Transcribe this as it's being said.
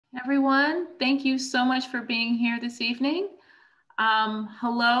Everyone. Thank you so much for being here this evening.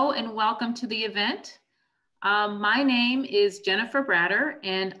 Hello and welcome to the event. My name is Jenifer Bratter,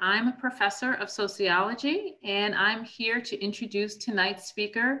 and I'm a professor of sociology, and I'm here to introduce tonight's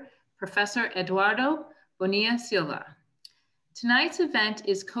speaker, Professor Eduardo Bonilla-Silva. Tonight's event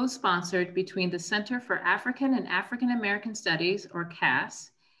is co-sponsored between the Center for African and African American Studies, or CAAS,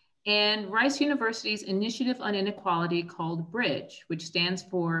 and Rice University's initiative on inequality called BRIDGE, which stands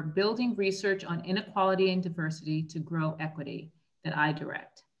for Building Research on Inequality and Diversity to Grow Equity, that I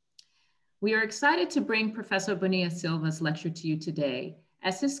direct. We are excited to bring Professor Bonilla-Silva's lecture to you today,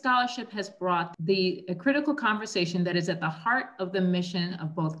 as his scholarship has brought a critical conversation that is at the heart of the mission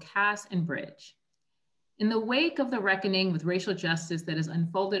of both CAAS and BRIDGE. In the wake of the reckoning with racial justice that has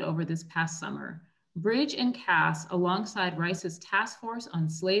unfolded over this past summer, BRIDGE and CAAS, alongside Rice's Task Force on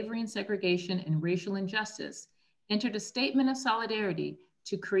Slavery and Segregation and Racial Injustice, entered a statement of solidarity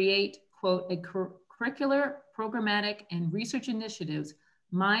to create, quote, a curricular, programmatic, and research initiatives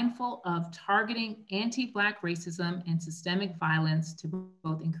mindful of targeting anti-Black racism and systemic violence to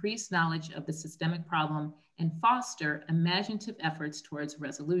both increase knowledge of the systemic problem and foster imaginative efforts towards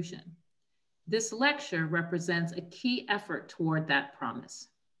resolution. This lecture represents a key effort toward that promise.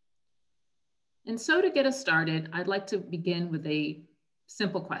 And so to get us started, I'd like to begin with a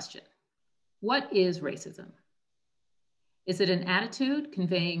simple question. What is racism? Is it an attitude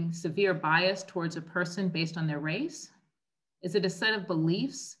conveying severe bias towards a person based on their race? Is it a set of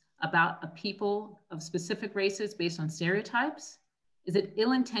beliefs about a people of specific races based on stereotypes? Is it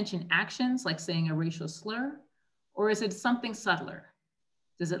ill-intentioned actions like saying a racial slur? Or is it something subtler?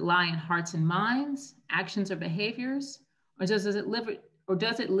 Does it lie in hearts and minds, actions or behaviors? Or does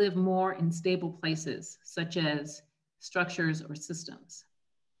it live more in stable places, such as structures or systems?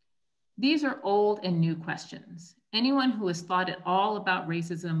 These are old and new questions. Anyone who has thought at all about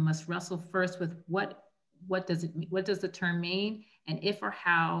racism must wrestle first with what does the term mean, and if or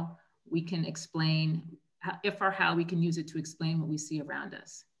how we can use it to explain what we see around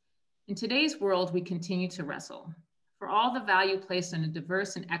us. In today's world, we continue to wrestle. For all the value placed on a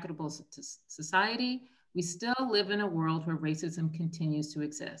diverse and equitable society, we still live in a world where racism continues to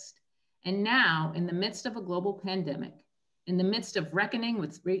exist. And now, in the midst of a global pandemic, in the midst of reckoning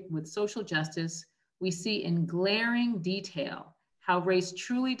with social justice, we see in glaring detail how race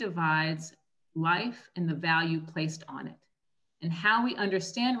truly divides life and the value placed on it. And how we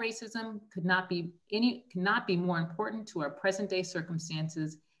understand racism could not be more important to our present day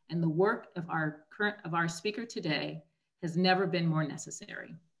circumstances, and the work of our speaker today has never been more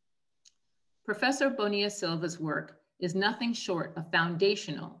necessary. Professor Bonilla-Silva's work is nothing short of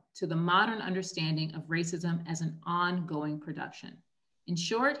foundational to the modern understanding of racism as an ongoing production. In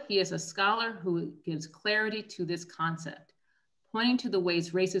short, he is a scholar who gives clarity to this concept, pointing to the ways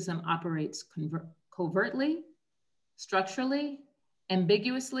racism operates covertly, structurally,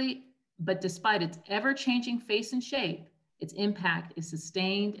 ambiguously, but despite its ever-changing face and shape, its impact is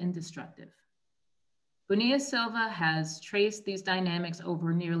sustained and destructive. Bonilla-Silva has traced these dynamics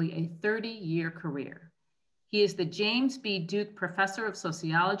over nearly a 30-year career. He is the James B. Duke Professor of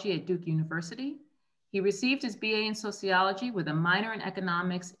Sociology at Duke University. He received his BA in Sociology with a minor in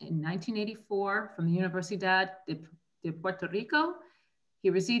Economics in 1984 from the Universidad de Puerto Rico. He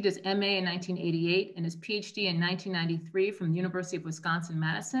received his MA in 1988 and his PhD in 1993 from the University of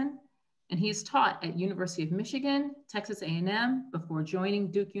Wisconsin-Madison. And he's taught at University of Michigan, Texas A&M, before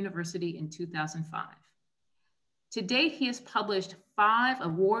joining Duke University in 2005. To date, he has published 5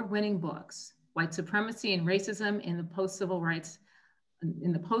 award-winning books: White Supremacy and Racism in the Post-Civil Rights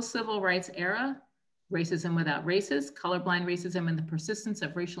Era, Racism Without Races, Colorblind Racism and the Persistence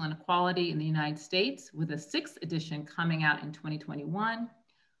of Racial Inequality in the United States, with a 6th edition coming out in 2021,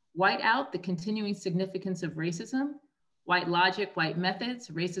 White Out, The Continuing Significance of Racism, White Logic, White Methods,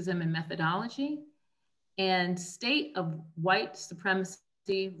 Racism and Methodology, and State of White Supremacy,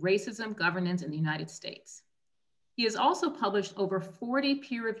 Racism, Governance in the United States. He has also published over 40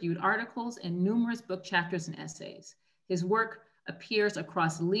 peer-reviewed articles and numerous book chapters and essays. His work appears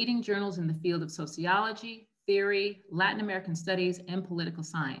across leading journals in the field of sociology, theory, Latin American studies, and political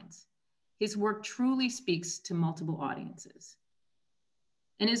science. His work truly speaks to multiple audiences.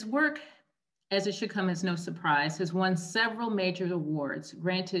 And his work, as it should come as no surprise, has won several major awards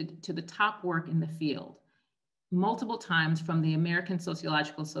granted to the top work in the field, multiple times from the American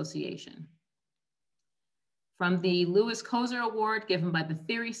Sociological Association. From the Lewis Kozer Award given by the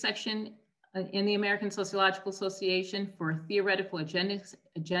theory section in the American Sociological Association for theoretical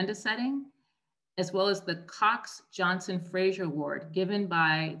agenda setting, as well as the Cox Johnson Fraser Award given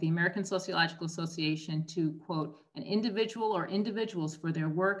by the American Sociological Association to, quote, an individual or individuals for their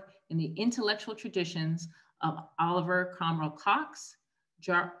work in the intellectual traditions of Oliver Cromwell Cox,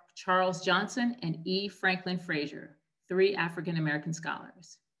 Charles Johnson, and E. Franklin Fraser, 3 African-American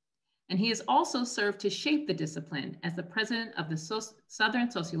scholars. And he has also served to shape the discipline as the president of the Southern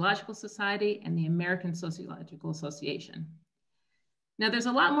Sociological Society and the American Sociological Association. Now, there's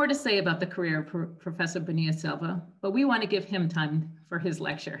a lot more to say about the career of Professor Bonilla-Silva, but we want to give him time for his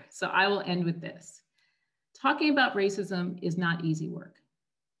lecture. So I will end with this. Talking about racism is not easy work.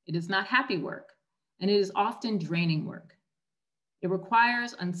 It is not happy work, and it is often draining work. It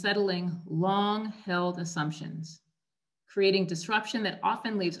requires unsettling, long-held assumptions, creating disruption that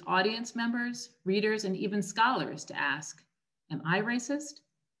often leaves audience members, readers, and even scholars to ask, am I racist?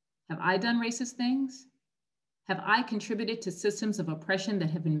 Have I done racist things? Have I contributed to systems of oppression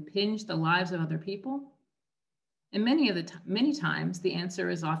that have impinged the lives of other people? And many times, the answer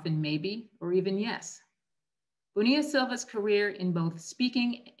is often maybe or even yes. Bonilla-Silva's career in both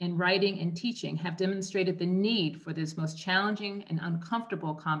speaking and writing and teaching have demonstrated the need for this most challenging and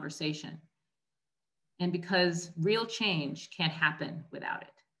uncomfortable conversation. And because real change can't happen without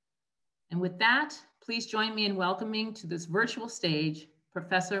it. And with that, please join me in welcoming to this virtual stage,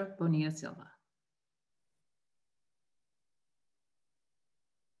 Professor Bonilla-Silva.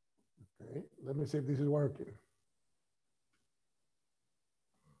 Okay, let me see if this is working.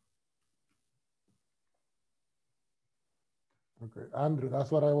 Okay, Andrew, that's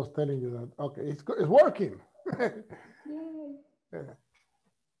what I was telling you that. Okay, it's working. Yeah.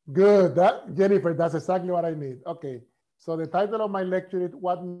 Good, Jenifer, that's exactly what I need. Okay, so the title of my lecture is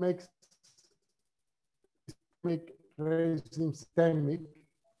What Makes Systemic Racism Systemic?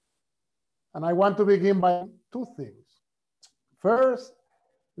 And I want to begin by 2 things. First,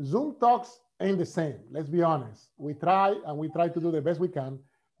 Zoom talks ain't the same, let's be honest. We try to do the best we can,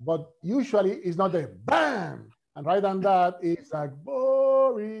 but usually it's not a bam, and right on that, it's like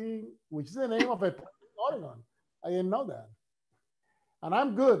boring, which is the name of a Oregon. I didn't know that. And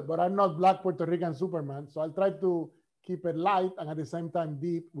I'm good, but I'm not Black Puerto Rican Superman, so I'll try to keep it light and at the same time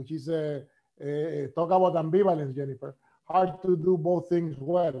deep, which is talk about ambivalence, Jenifer. Hard to do both things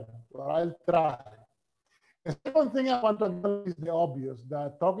well, but I'll try. The second thing I want to acknowledge is the obvious,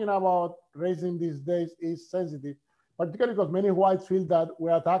 that talking about racism these days is sensitive, particularly because many whites feel that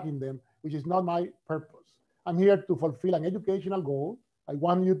we're attacking them, which is not my purpose. I'm here to fulfill an educational goal. I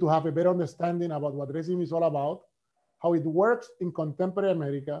want you to have a better understanding about what racism is all about, how it works in contemporary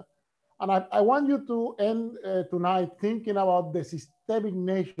America. And I want you to end tonight thinking about the systemic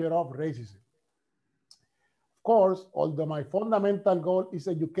nature of racism. Of course, although my fundamental goal is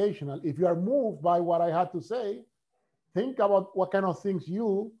educational, if you are moved by what I had to say, think about what kind of things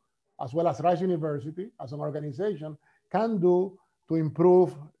you, as well as Rice University, as an organization, can do to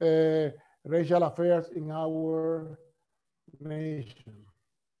improve racial affairs in our nation.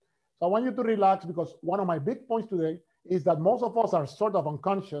 So I want you to relax, because one of my big points today is that most of us are sort of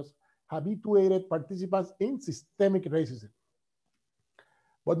unconscious, habituated participants in systemic racism.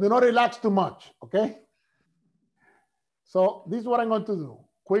 But do not relax too much, okay? So this is what I'm going to do.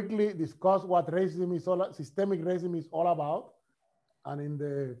 Quickly discuss what racism is systemic racism is all about. And in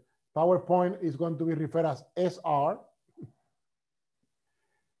the PowerPoint is going to be referred as SR.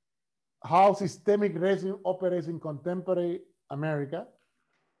 How systemic racism operates in contemporary America.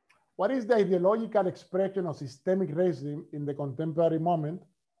 What is the ideological expression of systemic racism in the contemporary moment?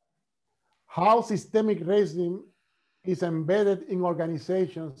 How systemic racism is embedded in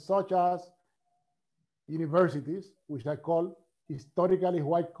organizations such as universities, which I call historically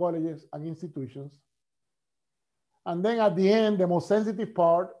white colleges and institutions. And then at the end, the most sensitive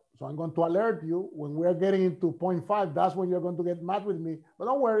part, so I'm going to alert you, when we're getting into 0.5, that's when you're going to get mad with me, but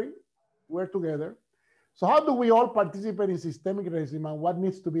don't worry, we're together. So how do we all participate in systemic racism and what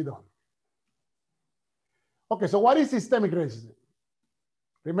needs to be done? Okay, so what is systemic racism?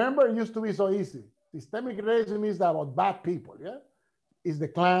 Remember, it used to be so easy. Systemic racism is about bad people, yeah? It's the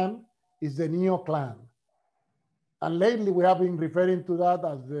Klan, it's the neo-Klan. And lately we have been referring to that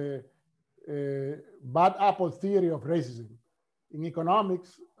as the bad apple theory of racism. In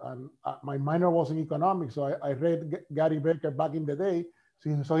economics, and my minor was in economics, so I read Gary Becker back in the day.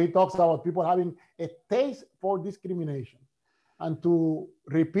 So he talks about people having a taste for discrimination. And to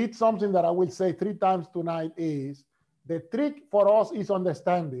repeat something that I will say 3 times tonight is, the trick for us is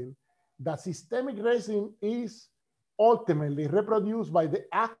understanding that systemic racism is ultimately reproduced by the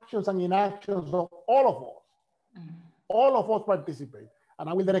actions and inactions of all of us. All of us participate. And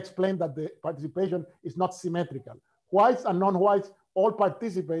I will then explain that the participation is not symmetrical. Whites and non-whites all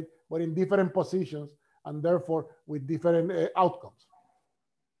participate, but in different positions and therefore with different outcomes.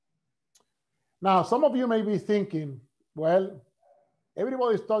 Now, some of you may be thinking, well,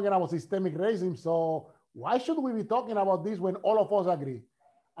 everybody's talking about systemic racism, so why should we be talking about this when all of us agree?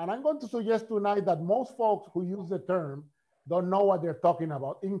 And I'm going to suggest tonight that most folks who use the term don't know what they're talking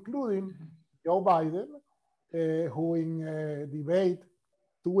about, including Joe Biden, who in a debate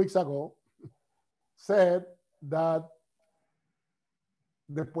 2 weeks ago said that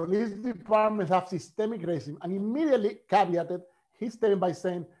the police departments have systemic racism, and immediately caveated his statement by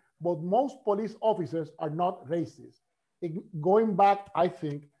saying, but most police officers are not racist. Going back, I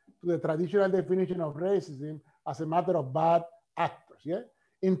think, to the traditional definition of racism as a matter of bad actors. Yeah.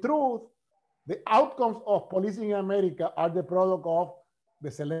 In truth, the outcomes of policing in America are the product of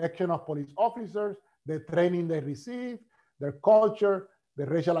the selection of police officers, the training they receive, their culture, the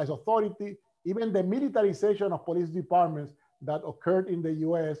racialized authority, even the militarization of police departments that occurred in the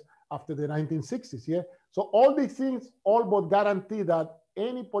US after the 1960s. Yeah. So all these things all but guarantee that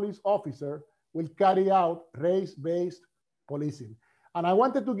any police officer will carry out race-based policing. And I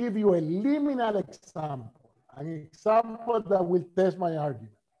wanted to give you a liminal example, an example that will test my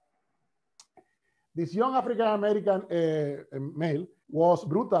argument. This young African-American male was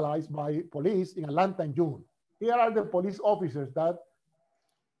brutalized by police in Atlanta in June. Here are the police officers that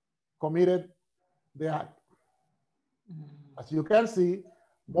committed the act. As you can see,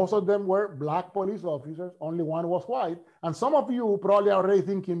 most of them were Black police officers, only one was white. And some of you probably are already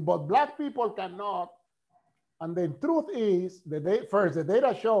thinking, but Black people cannot. And the truth is, the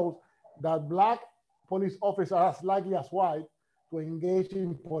data shows that Black police officers are as likely as white to engage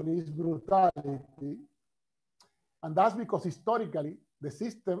in police brutality. And that's because historically, the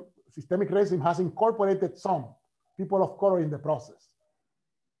systemic racism has incorporated some people of color in the process.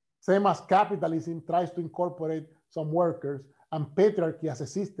 Same as capitalism tries to incorporate some workers, and patriarchy as a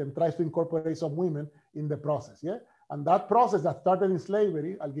system tries to incorporate some women in the process. Yeah. And that process that started in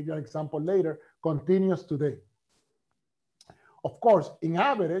slavery, I'll give you an example later, continues today. Of course, in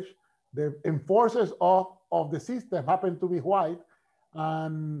average, the enforcers of the system happen to be white,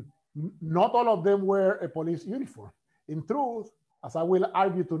 and not all of them wear a police uniform. In truth, as I will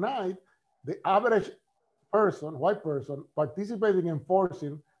argue tonight, the average person, white person, participating in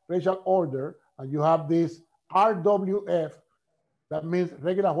enforcing racial order, and you have this RWF, that means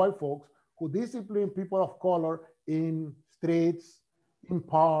regular white folks, who discipline people of color in streets, in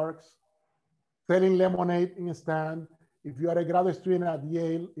parks, selling lemonade in a stand. If you are a graduate student at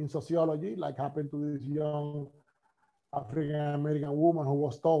Yale in sociology, like happened to this young African-American woman who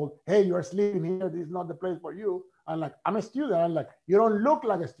was told, hey, you're sleeping here, this is not the place for you. I'm like, I'm a student. I'm like, you don't look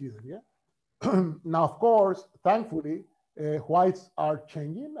like a student, yeah? Now, of course, thankfully, whites are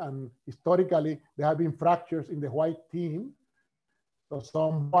changing, and historically, there have been fractures in the white team. So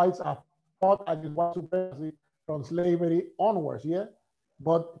some whites have fought against white supremacy from slavery onwards, yeah?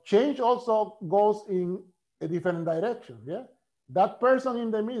 But change also goes in a different direction, yeah? That person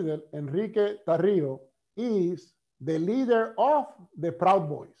in the middle, Enrique Tarrio, is the leader of the Proud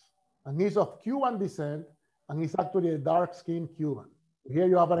Boys, and he's of Cuban descent, and he's actually a dark-skinned Cuban. Here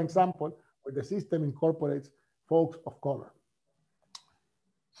you have an example where the system incorporates folks of color.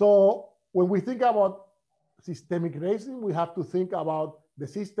 So when we think about systemic racism, we have to think about the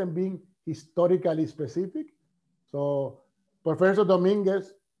system being historically specific. So Professor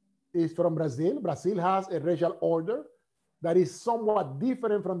Domingues is from Brazil. Brazil has a racial order that is somewhat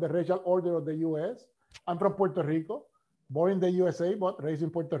different from the racial order of the US. I'm from Puerto Rico, born in the USA, but raised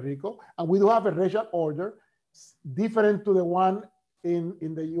in Puerto Rico. And we do have a racial order different to the one in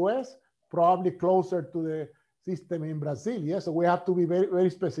the US, probably closer to the system in Brazil. Yeah? So we have to be very,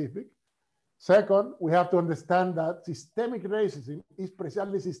 very specific. Second, we have to understand that systemic racism is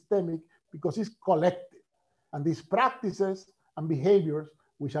precisely systemic because it's collective. And these practices and behaviors,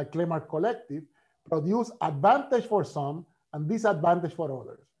 which I claim are collective, produce advantage for some and disadvantage for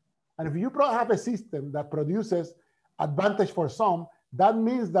others. And if you have a system that produces advantage for some, that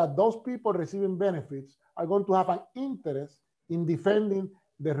means that those people receiving benefits are going to have an interest in defending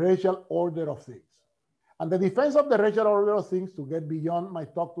the racial order of things. And the defense of the racial order of things, to get beyond my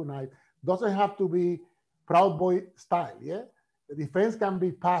talk tonight, doesn't have to be Proud Boy style, yeah? The defense can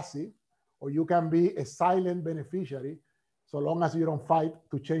be passive, or you can be a silent beneficiary, so long as you don't fight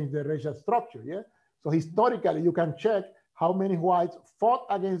to change the racial structure, yeah? So historically, you can check how many whites fought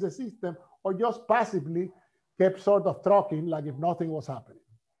against the system or just passively kept sort of trucking like if nothing was happening.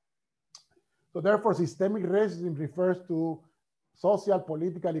 So therefore, systemic racism refers to social,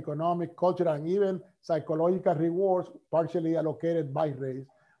 political, economic, cultural, and even psychological rewards partially allocated by race.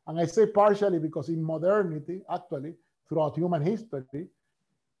 And I say partially because in modernity, actually, throughout human history,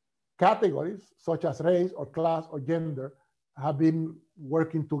 categories such as race or class or gender have been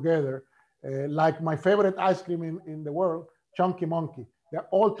working together. Like my favorite ice cream in the world, Chunky Monkey. They're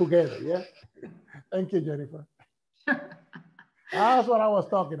all together, yeah? Thank you, Jenifer. That's what I was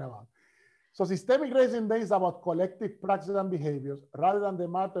talking about. So systemic racism then is about collective practices and behaviors rather than the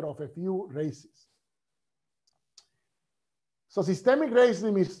matter of a few races. So systemic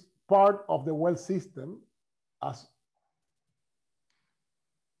racism is part of the wealth system as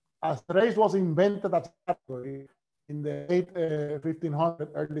race was invented as a category in the late 1500s,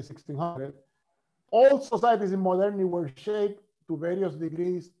 early 1600s. All societies in modernity were shaped to various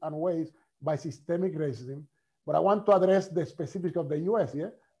degrees and ways by systemic racism. But I want to address the specifics of the US, yeah?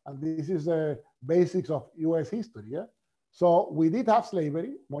 And this is the basics of US history, yeah? So we did have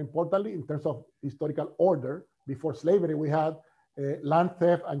slavery, more importantly, in terms of historical order. Before slavery, we had land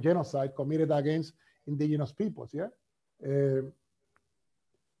theft and genocide committed against indigenous peoples, yeah?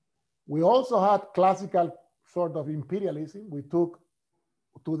 We also had classical sort of imperialism. We took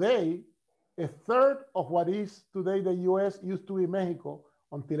today, a third of what is today the US used to be Mexico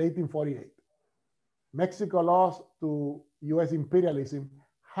until 1848. Mexico lost to US imperialism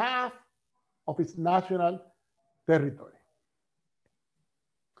half of its national territory.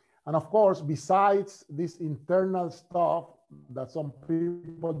 And of course, besides this internal stuff that some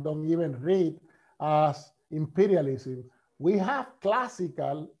people don't even read as imperialism, we have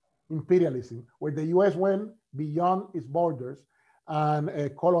classical imperialism where the US went beyond its borders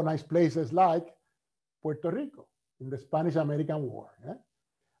and colonized places like Puerto Rico in the Spanish-American War. Yeah?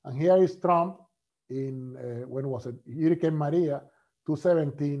 And here is Trump in, when was it? Hurricane Maria,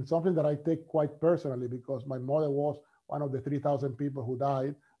 2017, something that I take quite personally because my mother was one of the 3,000 people who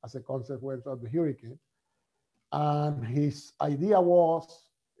died as a consequence of the hurricane. And his idea was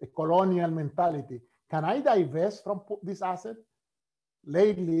a colonial mentality. Can I divest from this asset?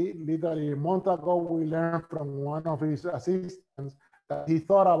 Lately, literally a month ago, we learned from one of his assistants that he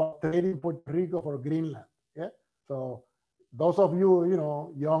thought about trading Puerto Rico for Greenland. Yeah. So those of you, you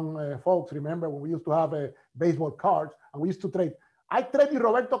know, young folks, remember when we used to have baseball cards and we used to trade. I trade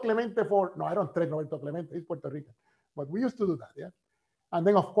Roberto Clemente for, no, I don't trade Roberto Clemente, he's Puerto Rican. But we used to do that, yeah. And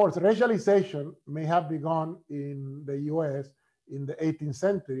then, of course, racialization may have begun in the US in the 18th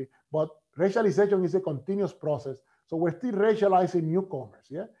century, but racialization is a continuous process. So we're still racializing newcomers,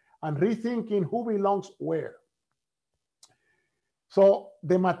 yeah, and rethinking who belongs where. So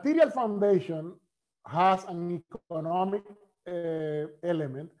the material foundation has an economic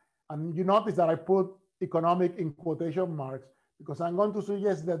element, and you notice that I put economic in quotation marks because I'm going to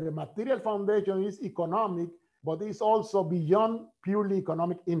suggest that the material foundation is economic, but it's also beyond purely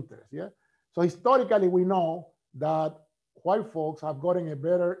economic interest, yeah? So historically, we know that white folks have gotten a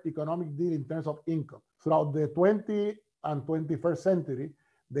better economic deal in terms of income. Throughout the 20th and 21st century,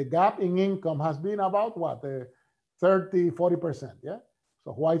 the gap in income has been about what, 30, 40%, yeah?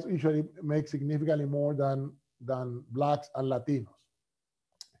 So whites usually make significantly more than blacks and Latinos.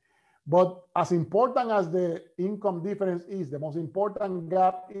 But as important as the income difference is, the most important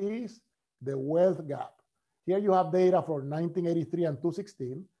gap is the wealth gap. Here you have data for 1983 and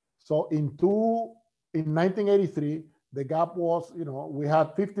 2016. So in 1983, the gap was, you know, we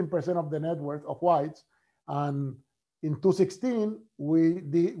had 15% of the net worth of whites. And in 2016,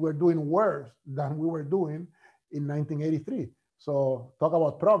 we're doing worse than we were doing in 1983. So talk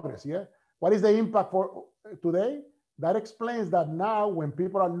about progress, yeah? What is the impact for today? That explains that now when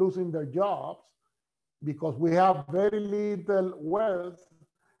people are losing their jobs, because we have very little wealth,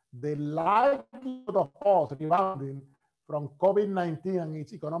 the likelihood of us rebounding from COVID-19 and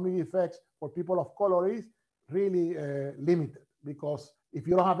its economic effects for people of color is really limited, because if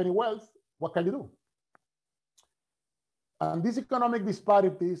you don't have any wealth, what can you do? And these economic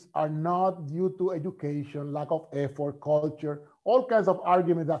disparities are not due to education, lack of effort, culture, all kinds of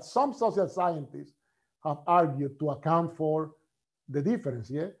arguments that some social scientists have argued to account for the difference,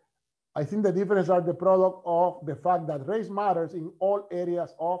 yeah? I think the difference are the product of the fact that race matters in all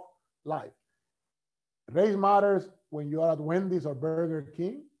areas of life. Race matters when you are at Wendy's or Burger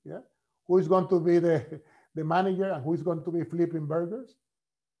King, yeah? Who is going to be the manager and who is going to be flipping burgers?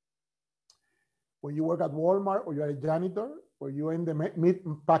 When you work at Walmart or you're a janitor or you're in the meat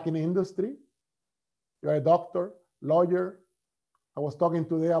packing industry, you're a doctor, lawyer. I was talking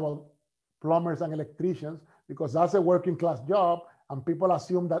today about plumbers and electricians because that's a working class job and people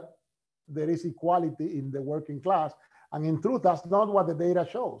assume that there is equality in the working class. And in truth, that's not what the data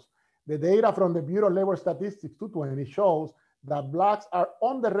shows. The data from the Bureau of Labor Statistics 220 shows that Blacks are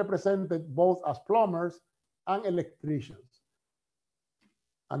underrepresented both as plumbers and electricians.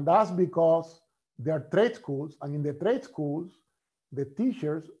 And that's because there are trade schools, and in the trade schools, the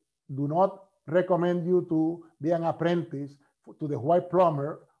teachers do not recommend you to be an apprentice to the white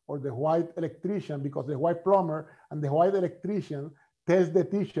plumber or the white electrician, because the white plumber and the white electrician tells the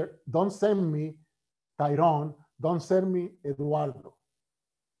teacher, don't send me Tyrone, don't send me Eduardo,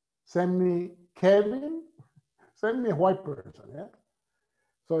 send me Kevin, send me a white person. Yeah.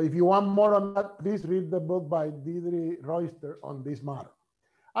 So if you want more on that, please read the book by Deirdre Royster on this matter.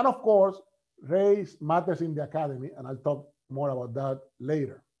 And of course, race matters in the academy, and I'll talk more about that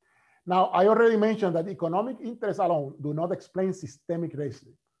later. Now, I already mentioned that economic interests alone do not explain systemic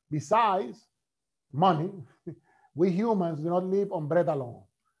racism. Besides money, we humans do not live on bread alone.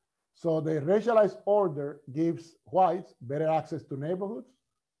 So the racialized order gives whites better access to neighborhoods,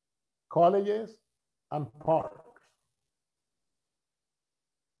 colleges, and parks.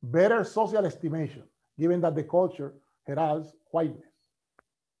 Better social estimation, given that the culture heralds whiteness.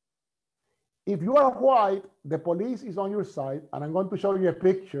 If you are white, the police is on your side, and I'm going to show you a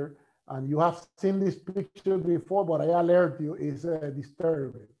picture, and you have seen this picture before, but I alert you, it's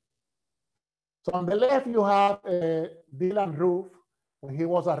disturbing. So on the left, you have Dylan Roof, when he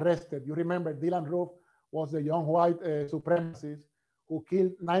was arrested. You remember Dylan Roof was the young white supremacist who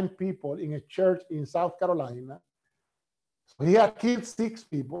killed 9 people in a church in South Carolina. So he had killed 6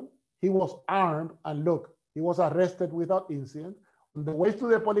 people. He was armed, and look, he was arrested without incident. On the way to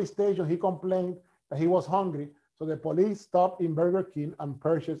the police station, he complained that he was hungry. So the police stopped in Burger King and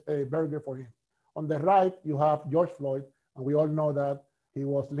purchased a burger for him. On the right, you have George Floyd, and we all know that he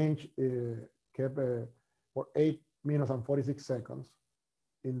was lynched, kept for 8 minutes and 46 seconds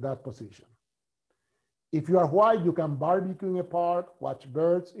in that position. If you are white, you can barbecue in a park, watch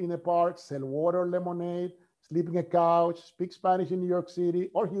birds in a park, sell water, lemonade, sleep in a couch, speak Spanish in New York City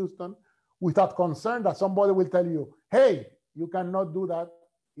or Houston without concern that somebody will tell you, hey, you cannot do that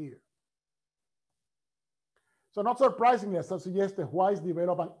here. So not surprisingly, as I suggested, whites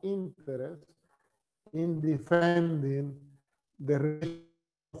develop an interest in defending the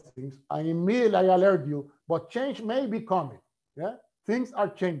racial things. And immediately I alert you, but change may be coming. Yeah, things are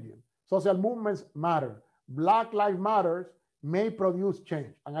changing. Social movements matter. Black Lives Matter may produce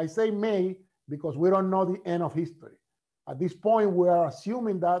change. And I say may because we don't know the end of history. At this point, we are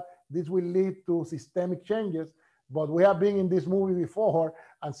assuming that this will lead to systemic changes, but we have been in this movie before,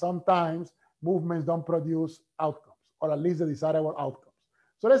 and sometimes movements don't produce outcomes, or at least the desirable outcomes.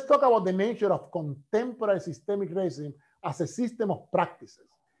 So let's talk about the nature of contemporary systemic racism as a system of practices.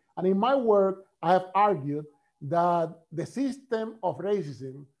 And in my work, I have argued that the system of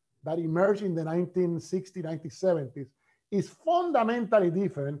racism that emerged in the 1960s, 1970s is fundamentally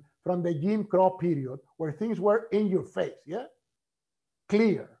different from the Jim Crow period, where things were in your face, yeah?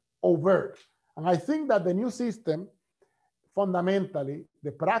 Clear, overt. And I think that the new system, fundamentally,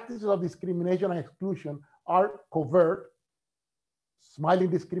 the practices of discrimination and exclusion are covert, smiling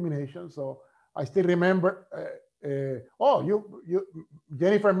discrimination. So I still remember,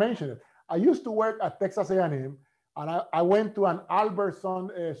 Jenifer mentioned it. I used to work at Texas A&M, and I went to an Albertson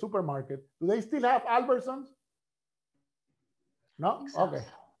supermarket. Do they still have Albertsons? No? Okay.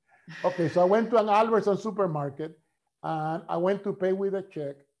 Okay, so I went to an Albertson supermarket, and I went to pay with a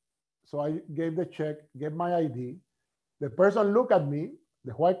check. So I gave the check, gave my ID. The person looked at me,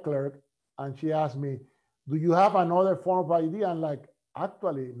 the white clerk, and she asked me, do you have another form of ID? I'm like,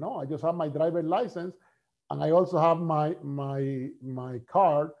 actually, no, I just have my driver's license, and I also have my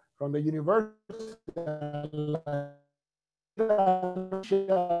card from the university.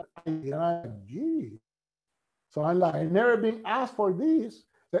 Gee. So I'm like, I never been asked for this.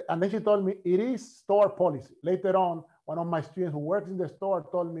 And then she told me it is store policy. Later on, one of my students who works in the store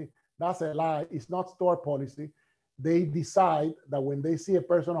told me that's a lie. It's not store policy. They decide that when they see a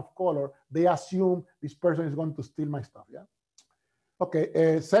person of color, they assume this person is going to steal my stuff. Yeah.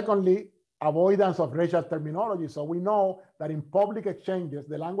 Okay. Secondly, avoidance of racial terminology. So we know that in public exchanges,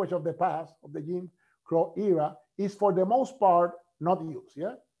 the language of the past, of the Jim Crow era, is for the most part not used.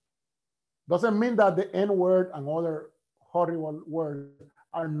 Yeah. Doesn't mean that the N-word and other horrible words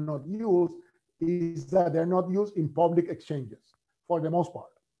are not used, is that they're not used in public exchanges for the most part.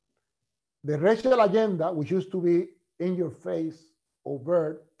 The racial agenda, which used to be in your face,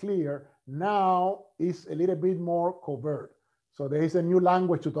 overt, clear, now is a little bit more covert. So there is a new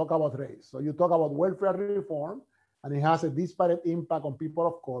language to talk about race. So you talk about welfare reform, and it has a disparate impact on people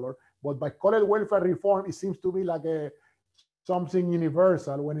of color. But by calling it welfare reform, it seems to be like something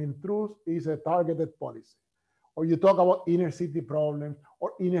universal, when in truth is a targeted policy. Or you talk about inner city problems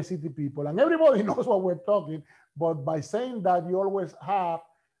or inner city people, and everybody knows what we're talking, but by saying that, you always have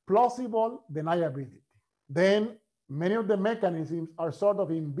plausible deniability. Then many of the mechanisms are sort of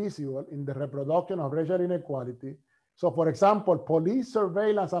invisible in the reproduction of racial inequality. So for example, police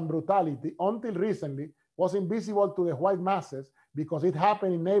surveillance and brutality until recently was invisible to the white masses because it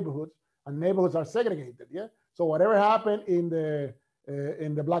happened in neighborhoods and neighborhoods are segregated, yeah? So whatever happened in the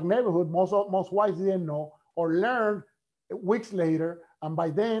black neighborhood, most whites didn't know or learned weeks later, and by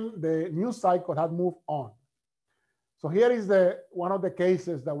then the news cycle had moved on. So here is one of the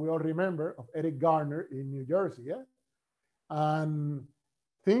cases that we all remember of Eric Garner in New Jersey, yeah? And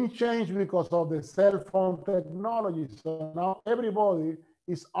things changed because of the cell phone technology. So now everybody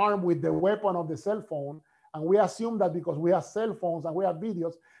is armed with the weapon of the cell phone, and we assume that because we have cell phones and we have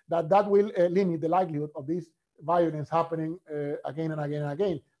videos, that will limit the likelihood of this violence happening again and again and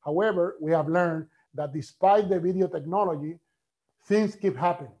again. However, we have learned that despite the video technology, things keep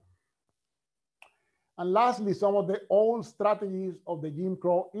happening. And lastly, some of the old strategies of the Jim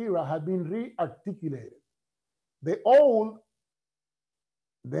Crow era have been re-articulated. The old,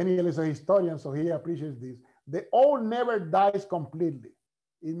 Daniel is a historian, so he appreciates this. The old never dies completely.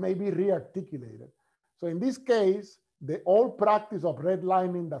 It may be re-articulated. So in this case, the old practice of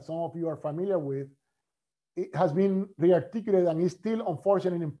redlining that some of you are familiar with, it has been re-articulated and is still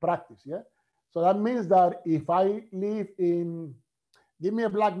unfortunately in practice, yeah? So that means that if I live in, give me a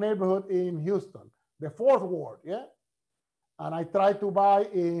black neighborhood in Houston, the 4th Ward, yeah? And I try to buy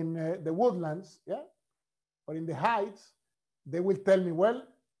in the Woodlands, yeah? Or in the Heights, they will tell me, well,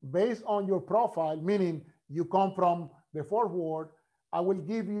 based on your profile, meaning you come from the 4th Ward, I will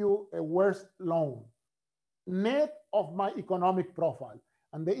give you a worse loan, net of my economic profile.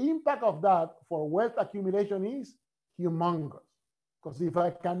 And the impact of that for wealth accumulation is humongous. Because if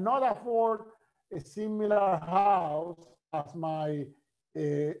I cannot afford a similar house as my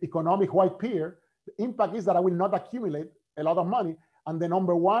economic white peer, the impact is that I will not accumulate a lot of money. And the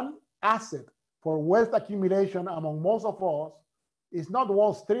number one asset for wealth accumulation among most of us is not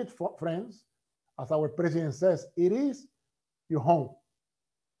Wall Street, friends, as our president says, it is your home.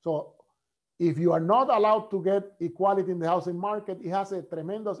 So if you are not allowed to get equality in the housing market, it has a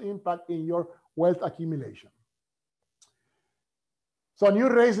tremendous impact in your wealth accumulation. So new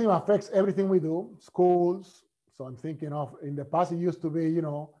racism affects everything we do, schools. So I'm thinking of, in the past, it used to be, you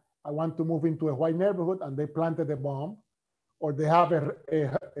know, I want to move into a white neighborhood and they planted a bomb, or they have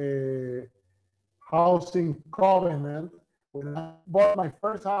a housing covenant. When I bought my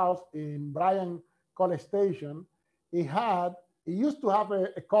first house in Bryan College Station, it used to have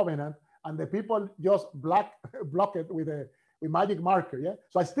a covenant, and the people just block it with magic marker, yeah?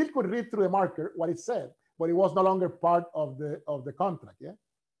 So I still could read through the marker what it said, but it was no longer part of the contract, yeah?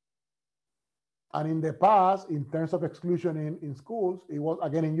 And in the past, in terms of exclusion in schools, it was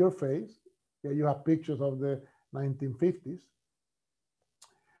again in your face. Yeah, you have pictures of the 1950s.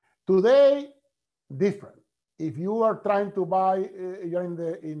 Today, different. If you are trying to buy, you're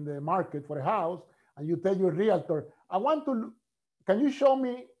in the market for a house, and you tell your realtor, I want to, can you show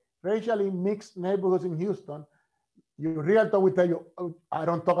me racially mixed neighborhoods in Houston? Your realtor will tell you, oh, I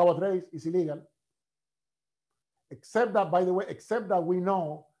don't talk about race, it's illegal. Except that, by the way, except that we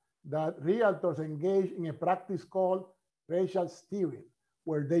know that realtors engage in a practice called racial steering,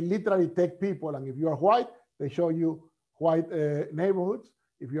 where they literally take people, and if you are white, they show you white neighborhoods.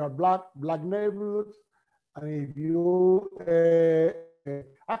 If you are black, black neighborhoods. And if you,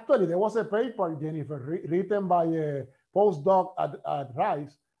 actually, there was a paper, Jenifer, written by a postdoc at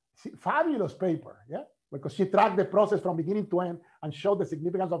Rice, fabulous paper, yeah? Because she tracked the process from beginning to end and showed the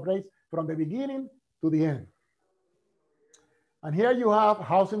significance of race from the beginning to the end. And here you have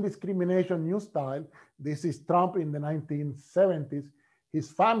housing discrimination new style. This is Trump in the 1970s.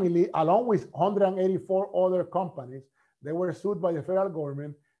 His family, along with 184 other companies, they were sued by the federal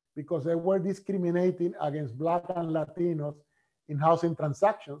government because they were discriminating against Black and Latinos in housing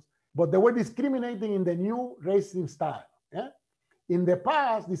transactions, but they were discriminating in the new racism style. Yeah? In the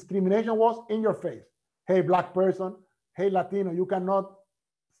past, discrimination was in your face. Hey, Black person, hey, Latino, you cannot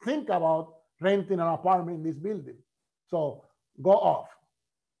think about renting an apartment in this building. So go off.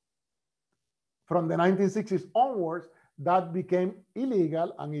 From the 1960s onwards, that became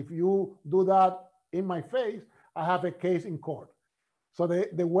illegal. And if you do that in my face, I have a case in court. So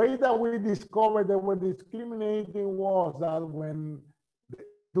the way that we discovered they were discriminating was that when they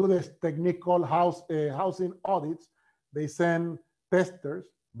do this technical housing audits, they send testers,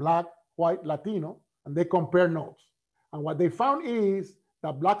 Black, white, Latino, and they compare notes. And what they found is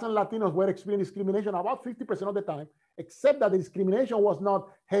that Blacks and Latinos were experiencing discrimination about 50% of the time, except that the discrimination was not,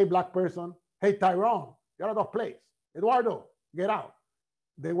 hey, Black person, hey, Tyrone, you're out of place. Eduardo, get out.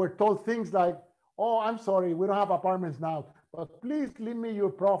 They were told things like, oh, I'm sorry, we don't have apartments now, but please leave me your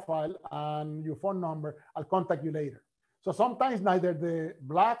profile and your phone number. I'll contact you later. So sometimes neither the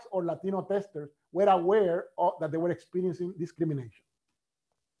Blacks or Latino testers were aware that they were experiencing discrimination.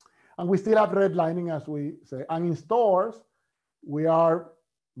 And we still have redlining, as we say. And in stores, we are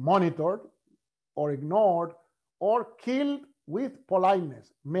monitored or ignored or killed with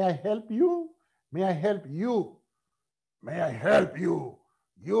politeness. May I help you? May I help you? May I help you?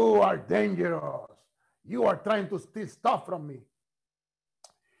 You are dangerous. You are trying to steal stuff from me.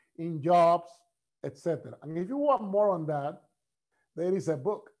 In jobs, etc. And if you want more on that, there is a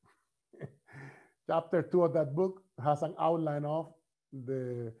book. Chapter 2 of that book has an outline of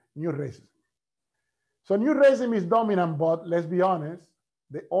the new racism. So new racism is dominant, but let's be honest,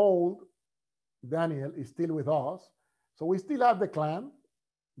 the old Daniel is still with us. So we still have the Klan.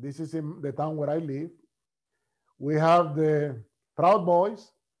 This is in the town where I live. We have the Proud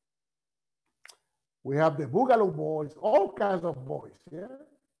Boys. We have the Boogaloo Boys, all kinds of boys, yeah?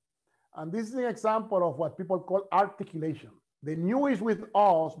 And this is an example of what people call articulation. The new is with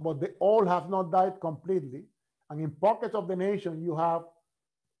us, but the old have not died completely. And in pockets of the nation, you have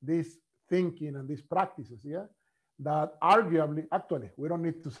this thinking and these practices, yeah, that arguably, actually, we don't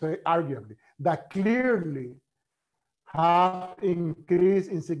need to say arguably, that clearly have increased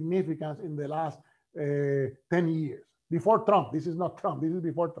in significance in the last 10 years. Before Trump, this is not Trump, this is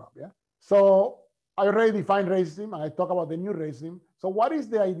before Trump, yeah? So I already defined racism, and I talk about the new racism. So what is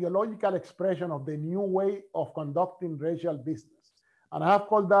the ideological expression of the new way of conducting racial business? And I have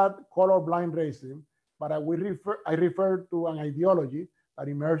called that colorblind racism, but I refer to an ideology that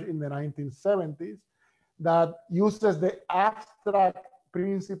emerged in the 1970s that uses the abstract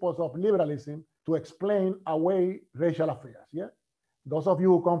principles of liberalism to explain away racial affairs, yeah? Those of you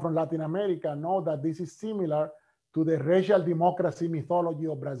who come from Latin America know that this is similar to the racial democracy mythology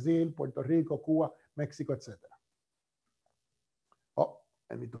of Brazil, Puerto Rico, Cuba, Mexico, etc. Oh,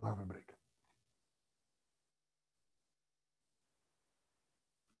 I need to have a break.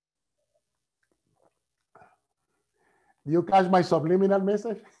 Do you catch my subliminal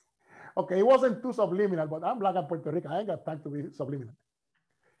message? Okay, it wasn't too subliminal, but I'm Black and Puerto Rican. I ain't got time to be subliminal.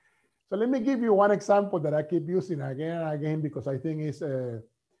 So let me give you one example that I keep using again and again because I think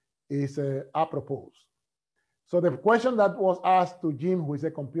is apropos. So the question that was asked to Jim, who is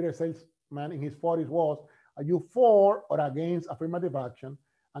a computer salesman in his 40s, was, are you for or against affirmative action?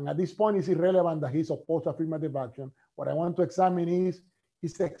 And at this point, it's irrelevant that he's opposed to affirmative action. What I want to examine is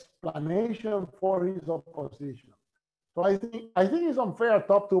his explanation for his opposition. So I think it's unfair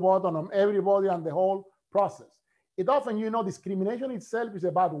top to bottom on everybody and the whole process. It often, you know, discrimination itself is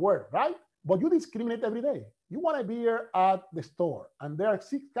a bad word, right? But you discriminate every day. You want a beer at the store, and there are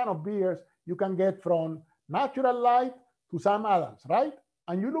 6 kinds of beers you can get from Natural Light to Sam Adams, right?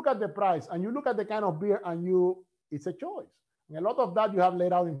 And you look at the price and you look at the kind of beer and it's a choice. And a lot of that you have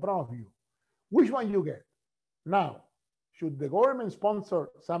laid out in front of you. Which one you get? Now, should the government sponsor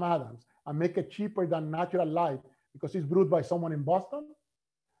Sam Adams and make it cheaper than Natural Light because it's brewed by someone in Boston?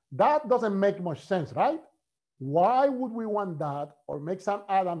 That doesn't make much sense, right? Why would we want that or make Sam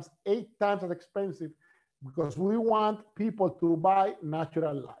Adams 8 times as expensive because we want people to buy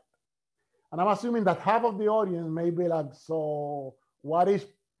Natural Light? And I'm assuming that half of the audience may be like, so what is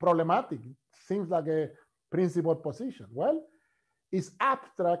problematic? It seems like a principled position. Well, it's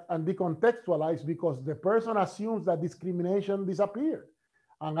abstract and decontextualized because the person assumes that discrimination disappeared.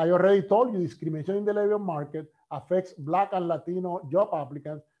 And I already told you discrimination in the labor market affects Black and Latino job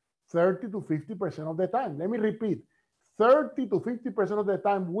applicants 30 to 50% of the time. Let me repeat, 30 to 50% of the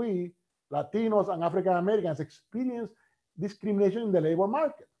time we, Latinos and African Americans, experience discrimination in the labor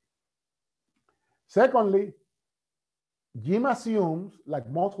market. Secondly, Jim assumes, like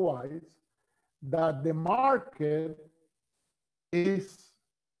most whites, that the market is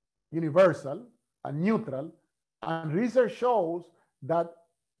universal and neutral, and research shows that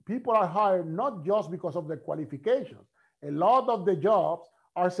people are hired not just because of their qualifications. A lot of the jobs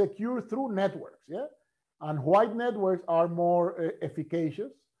are secured through networks, yeah? And white networks are more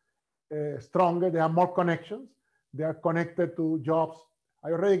efficacious, stronger, they have more connections, they are connected to jobs.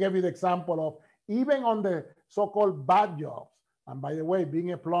 I already gave you the example of even on the so-called bad jobs, and by the way,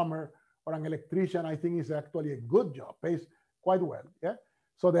 being a plumber or an electrician, I think is actually a good job, pays quite well, yeah?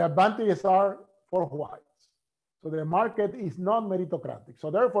 So the advantages are for whites. So the market is not meritocratic. So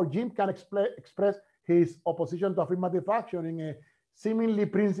therefore, Jim can express his opposition to affirmative action in a seemingly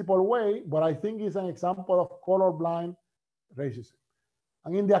principled way, but I think it's an example of colorblind racism.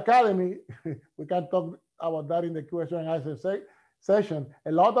 And in the academy, we can talk about that in the question and answer session.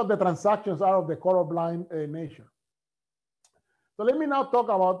 A lot of the transactions are of the colorblind nature. So let me now talk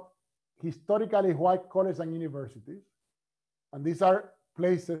about historically white colleges and universities. And these are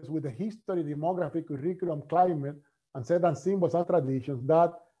places with a history, demography, curriculum, climate, and certain symbols and traditions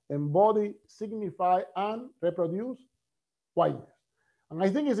that embody, signify, and reproduce whiteness. And I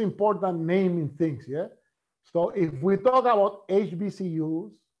think it's important naming things, yeah? So if we talk about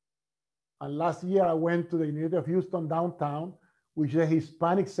HBCUs, and last year I went to the University of Houston downtown, which is a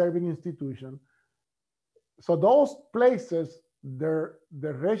Hispanic serving institution. So those places, the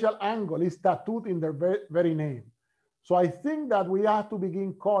racial angle is tattooed in their very name. So I think that we have to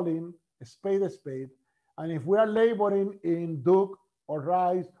begin calling a spade a spade. And if we are laboring in Duke or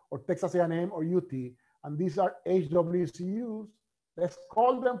Rice or Texas A&M or UT, and these are HWCUs, let's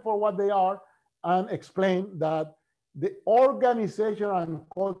call them for what they are and explain that the organizational and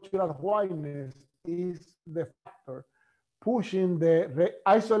cultural whiteness is the factor pushing the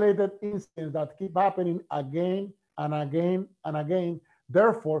isolated incidents that keep happening again and again and again.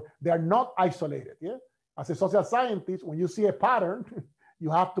 Therefore, they are not isolated. Yeah? As a social scientist, when you see a pattern, you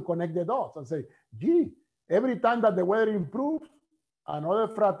have to connect the dots and say, gee, every time that the weather improves, another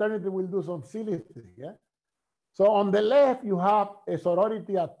fraternity will do some silly thing. Yeah? So on the left, you have a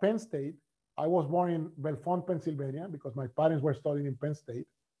sorority at Penn State. I was born in Bellefonte, Pennsylvania, because my parents were studying in Penn State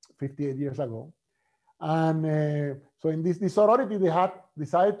 58 years ago. And so in this sorority, they had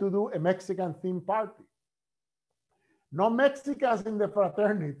decided to do a Mexican theme party. No Mexicans in the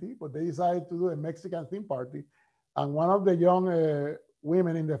fraternity, but they decided to do a Mexican theme party. And one of the young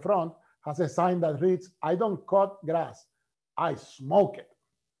women in the front has a sign that reads, "I don't cut grass, I smoke it."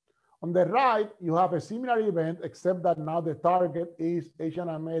 On the right, you have a similar event, except that now the target is Asian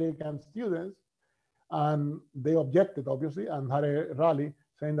American students. And they objected, obviously, and had a rally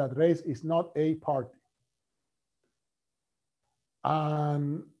saying that race is not a party.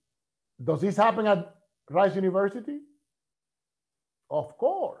 And does this happen at Rice University? Of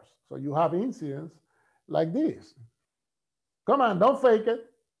course. So you have incidents like this. Come on, don't fake it.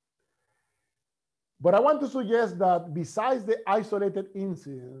 But I want to suggest that besides the isolated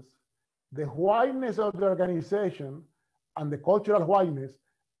incidents, the whiteness of the organization and the cultural whiteness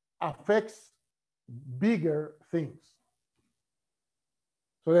affects bigger things.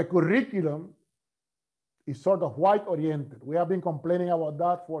 So the curriculum is sort of white oriented. We have been complaining about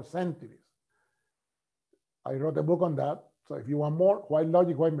that for centuries. I wrote a book on that. So if you want more, white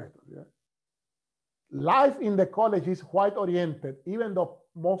logic, white method. Yeah? Life in the college is white oriented, even though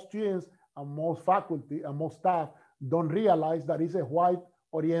most students and most faculty and most staff don't realize that it's a white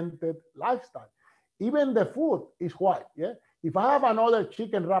oriented lifestyle. Even the food is white. Yeah. If I have another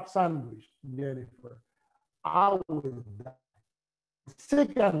chicken wrap sandwich, Jenifer, I will die.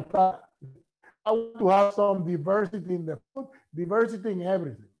 Sick and tired. I want to have some diversity in the food, diversity in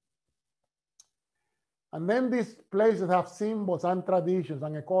everything. And then these places have symbols and traditions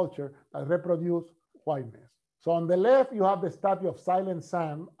and a culture that reproduce whiteness. So on the left, you have the statue of Silent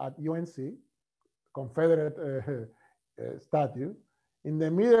Sam at UNC, Confederate statue. In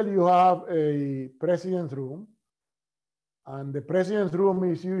the middle, you have a president's room. And the president's room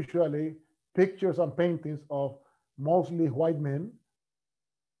is usually pictures and paintings of mostly white men.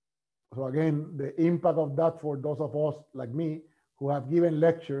 So again, the impact of that for those of us like me who have given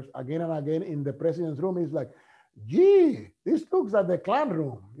lectures again and again in the president's room is like, gee, this looks like the Klan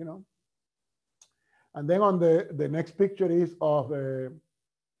room, you know. And then on the next picture is of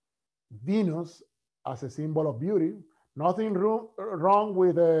Venus as a symbol of beauty. Nothing wrong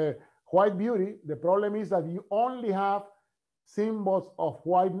with white beauty. The problem is that you only have symbols of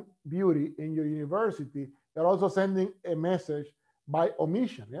white beauty in your university. They're also sending a message by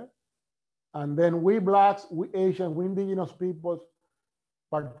omission, yeah? And then we blacks, we Asian, we indigenous peoples,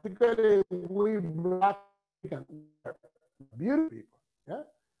 particularly we black beauty people, yeah?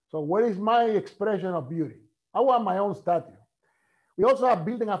 So what is my expression of beauty? I want my own statue. We also have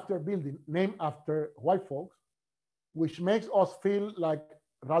building after building named after white folks, which makes us feel like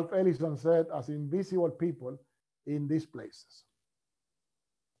Ralph Ellison said, as invisible people in these places.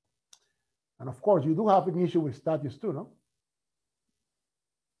 And of course, you do have an issue with statues too, no?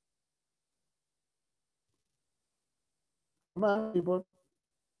 Come on, people.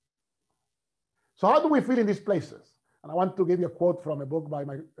 So how do we feel in these places? And I want to give you a quote from a book by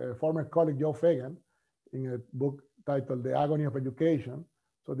my former colleague, Joe Fagan, in a book titled The Agony of Education.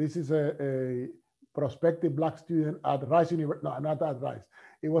 So this is a prospective black student at Rice University. No, not at Rice.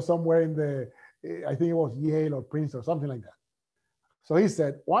 It was somewhere in the, I think it was Yale or Princeton or something like that. So he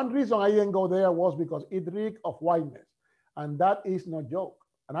said, one reason I didn't go there was because it reeked of whiteness. And that is no joke.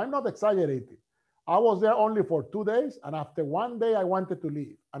 And I'm not exaggerating. I was there only for 2 days. And after 1 day, I wanted to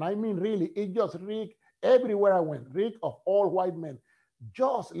leave. And I mean, really, it just reeked everywhere I went. Reeked of all white men.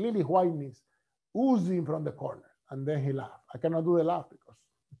 Just lily whiteness oozing from the corner. And then he laughed. I cannot do the laugh because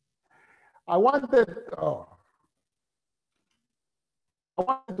I wanted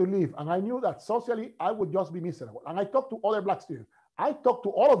to leave, and I knew that socially I would just be miserable. And I talked to other Black students. I talked to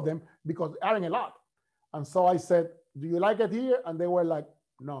all of them because they aren't a lot. And so I said, do you like it here? And they were like,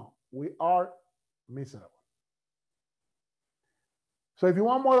 no, we are miserable. So if you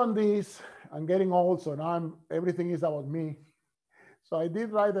want more on this, I'm getting old, so now everything is about me. So I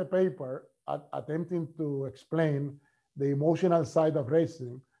did write a paper attempting to explain the emotional side of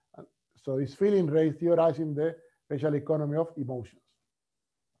racism. So it's feeling race, theorizing the racial economy of emotions.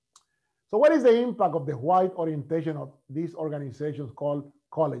 So what is the impact of the white orientation of these organizations called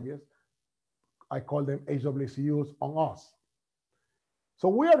colleges? I call them HWCUs on us. So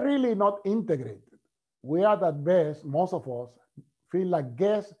we are really not integrated. We are at best, most of us, feel like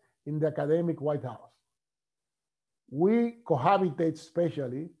guests in the academic White House. We cohabitate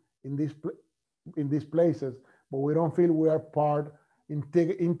spatially in these places, but we don't feel we are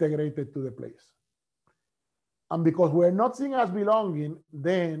integrated to the place. And because we're not seen as belonging,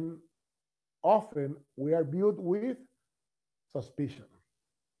 then often we are viewed with suspicion.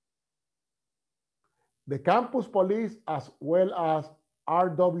 The campus police, as well as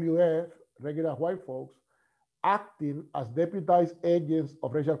RWF, regular white folks, acting as deputized agents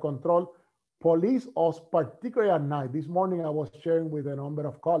of racial control, police us, particularly at night. This morning I was sharing with a number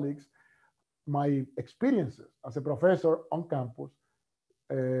of colleagues my experiences as a professor on campus,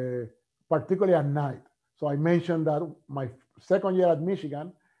 particularly at night. So I mentioned that my second year at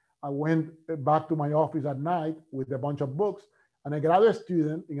Michigan, I went back to my office at night with a bunch of books, and a graduate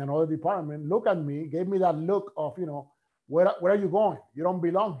student in another department looked at me, gave me that look of, where are you going? You don't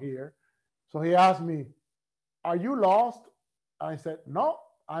belong here. So he asked me, are you lost? I said, no,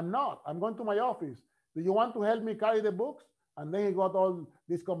 I'm not. I'm going to my office. Do you want to help me carry the books? And then he got all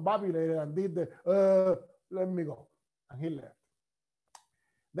discombobulated and did let me go. And he left.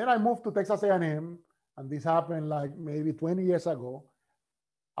 Then I moved to Texas A&M, and this happened like maybe 20 years ago.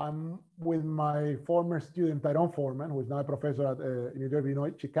 I'm with my former student, Tyrone Foreman, who is now a professor at University of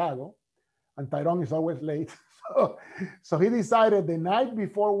Illinois, Chicago. And Tyrone is always late. So he decided the night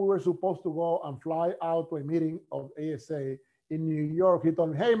before we were supposed to go and fly out to a meeting of ASA in New York, he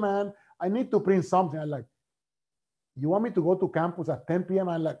told me, hey man, I need to print something. I'm like, you want me to go to campus at 10 p.m.?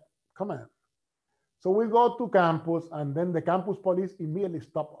 I'm like, come on. So we go to campus, and then the campus police immediately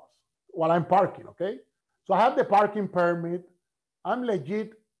stop us while I'm parking, okay? So I have the parking permit. I'm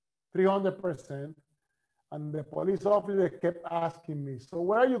legit 300%. And the police officer kept asking me, so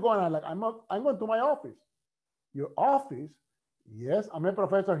where are you going? I'm like, I'm going to my office. Your office? Yes, I'm a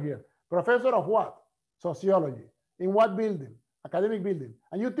professor here. Professor of what? Sociology. In what building? Academic building.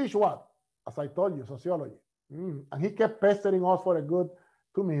 And you teach what? As I told you, sociology. And he kept pestering us for a good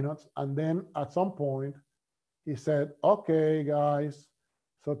 2 minutes. And then at some point, he said, okay, guys,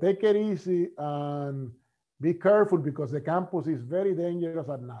 so take it easy and be careful because the campus is very dangerous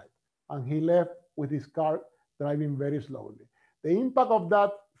at night. And he left with his car driving very slowly. The impact of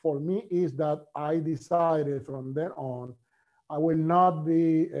that for me is that I decided from then on, I will not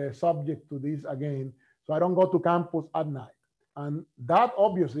be subject to this again. So I don't go to campus at night. And that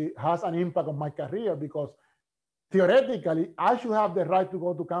obviously has an impact on my career because theoretically, I should have the right to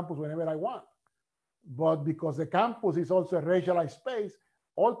go to campus whenever I want. But because the campus is also a racialized space,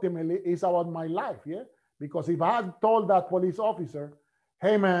 ultimately it's about my life, yeah? Because if I had told that police officer,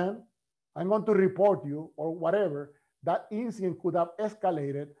 hey man, I'm going to report you or whatever, that incident could have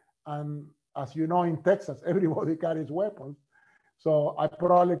escalated. And as you know, in Texas, everybody carries weapons. So I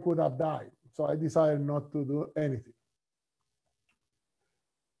probably could have died. So I decided not to do anything.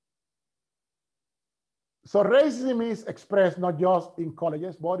 So racism is expressed not just in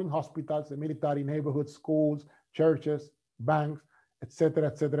colleges, but in hospitals, the military, neighborhoods, schools, churches, banks, etc.,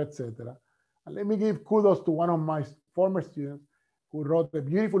 etc., etc. And let me give kudos to one of my former students who wrote a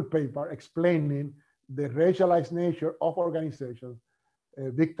beautiful paper explaining the racialized nature of organizations,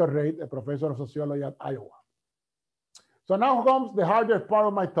 Victor Reid, a professor of sociology at Iowa. So now comes the hardest part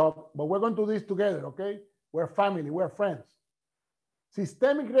of my talk, but we're going to do this together, okay? We're family, we're friends.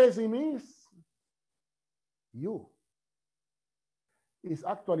 Systemic racism is you. It's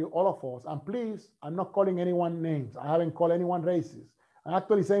actually all of us. And please, I'm not calling anyone names. I haven't called anyone racist. I'm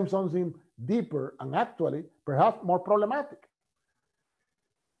actually saying something deeper and actually perhaps more problematic.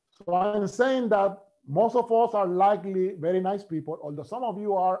 So I'm saying that most of us are likely very nice people, although some of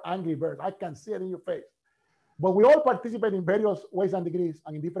you are angry birds. I can see it in your face. But we all participate in various ways and degrees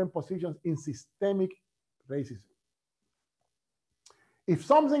and in different positions in systemic racism. If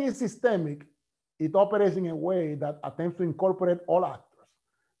something is systemic, it operates in a way that attempts to incorporate all actors.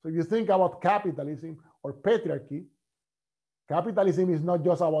 So if you think about capitalism, or patriarchy, capitalism is not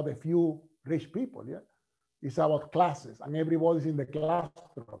just about a few rich people, yeah? It's about classes, and everybody's in the class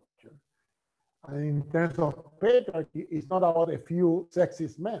structure. And in terms of patriarchy, it's not about a few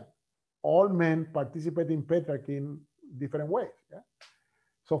sexist men. All men participate in patriarchy in different ways, yeah?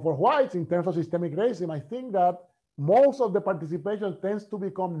 So for whites, in terms of systemic racism, I think that most of the participation tends to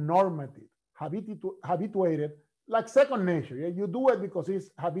become normative, habituated, like second nature. Yeah? You do it because it's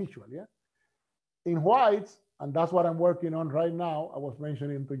habitual. Yeah? In whites, and that's what I'm working on right now, I was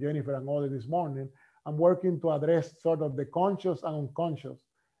mentioning to Jenifer and others this morning, I'm working to address sort of the conscious and unconscious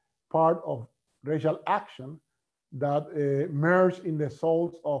part of racial action that merge in the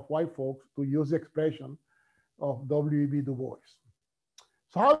souls of white folks, to use the expression of W.E.B. Du Bois.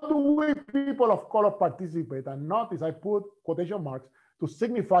 So how do we people of color participate? And notice I put quotation marks to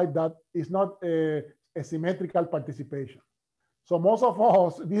signify that it's not a symmetrical participation. So most of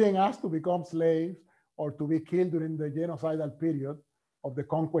us didn't ask to become slaves or to be killed during the genocidal period of the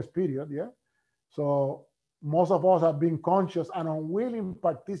conquest period, yeah? So most of us have been conscious and unwilling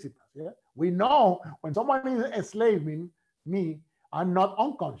participants, yeah? We know when someone is enslaving me, I'm not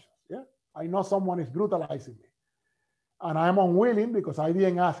unconscious, yeah? I know someone is brutalizing me. And I'm unwilling because I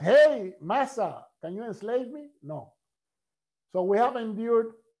didn't ask, hey, massa, can you enslave me? No. So we have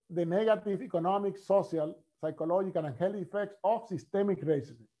endured the negative economic, social, psychological, and health effects of systemic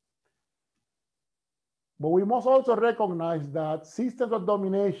racism. But we must also recognize that systems of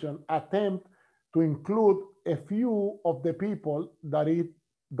domination attempt to include a few of the people that it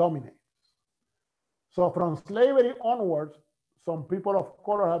dominates. So from slavery onwards, some people of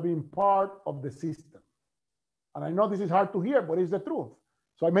color have been part of the system. And I know this is hard to hear, but it's the truth.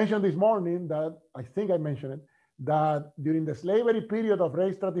 So I mentioned this morning that, I think I mentioned it, that during the slavery period of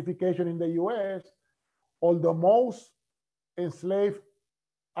race stratification in the US, although most enslaved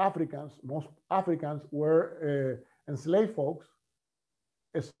Africans, most Africans were enslaved folks,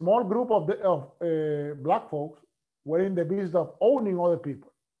 a small group of Black folks were in the business of owning other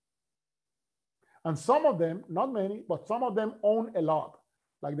people. And some of them, not many, but some of them owned a lot.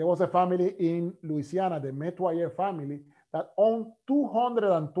 Like there was a family in Louisiana, the Metoyer family, that owned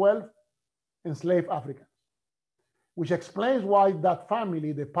 212 enslaved Africans, which explains why that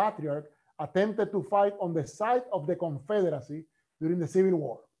family, the patriarch, attempted to fight on the side of the Confederacy during the Civil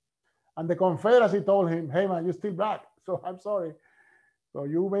War. And the Confederacy told him, hey man, you're still Black, so I'm sorry. So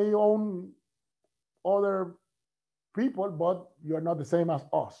you may own other people, but you're not the same as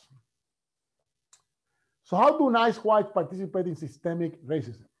us. So how do nice whites participate in systemic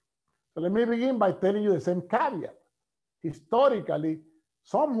racism? So let me begin by telling you the same caveat. Historically,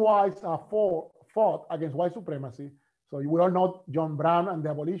 some whites have fought against white supremacy. So we all know John Brown and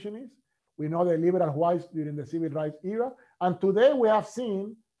the abolitionists. We know the liberal whites during the civil rights era. And today we have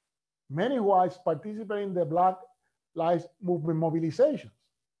seen many whites participate in the Black Lives Movement mobilizations.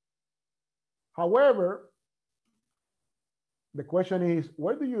 However, the question is,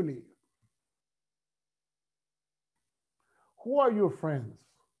 where do you live? Who are your friends?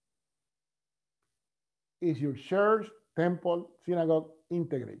 Is your church, temple, synagogue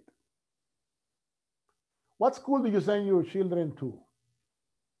integrated? What school do you send your children to?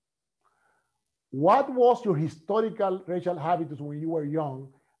 What was your historical racial habitus when you were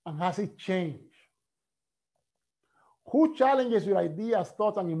young, and has it changed? Who challenges your ideas,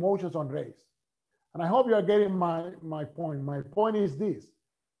 thoughts, and emotions on race? And I hope you are getting my point. My point is this: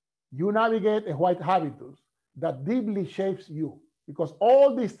 you navigate a white habitus that deeply shapes you, because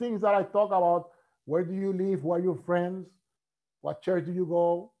all these things that I talk about, where do you live, who are your friends, what church do you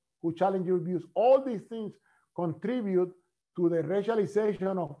go, who challenge your views, all these things contribute to the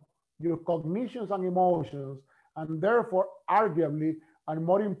racialization of your cognitions and emotions, and therefore arguably are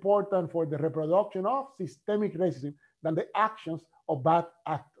more important for the reproduction of systemic racism than the actions of bad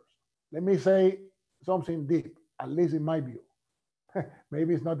actors. Let me say something deep, at least in my view.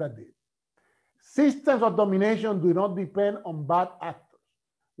 Maybe it's not that deep. Systems of domination do not depend on bad actors.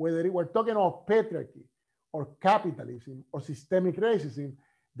 Whether we're talking about patriarchy or capitalism or systemic racism,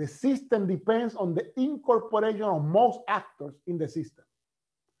 the system depends on the incorporation of most actors in the system.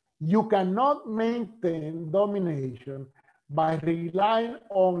 You cannot maintain domination by relying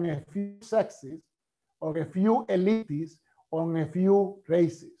on a few sexes or a few elitists, on a few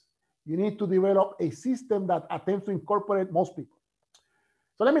races. You need to develop a system that attempts to incorporate most people.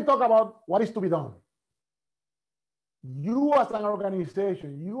 So let me talk about what is to be done. You as an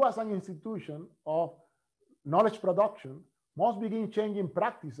organization, you as an institution of knowledge production must begin changing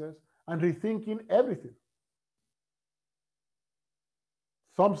practices and rethinking everything.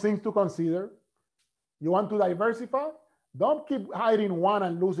 Some things to consider. You want to diversify? Don't keep hiring one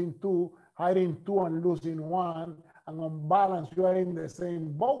and losing two hiring two and losing one, and on balance, you are in the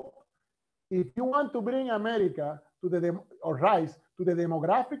same boat. If you want to bring America to the, or rice to the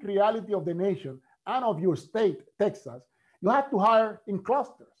demographic reality of the nation and of your state, Texas, you have to hire in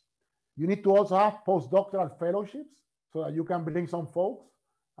clusters. You need to also have postdoctoral fellowships so that you can bring some folks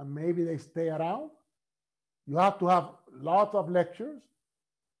and maybe they stay around. You have to have lots of lectures,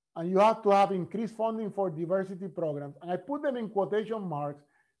 and you have to have increased funding for diversity programs. And I put them in quotation marks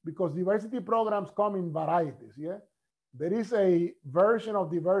because diversity programs come in varieties, yeah? There is a version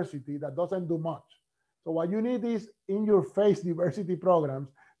of diversity that doesn't do much. So what you need is in-your-face diversity programs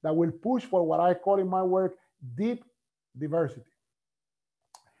that will push for what I call in my work, deep diversity.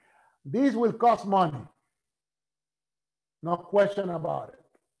 These will cost money, no question about it.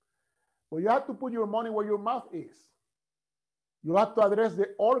 But you have to put your money where your mouth is. You have to address the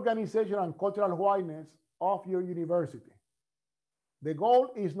organizational and cultural whiteness of your university. The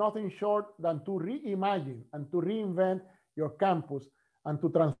goal is nothing short than to reimagine and to reinvent your campus and to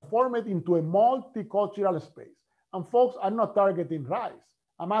transform it into a multicultural space. And folks, I'm not targeting Rice.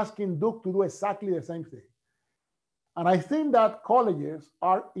 I'm asking Duke to do exactly the same thing. And I think that colleges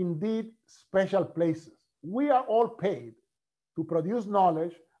are indeed special places. We are all paid to produce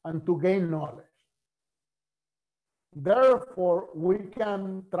knowledge and to gain knowledge. Therefore, we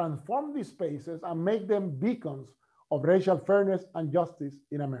can transform these spaces and make them beacons of racial fairness and justice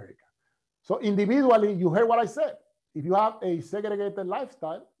in America. So individually, you heard what I said. If you have a segregated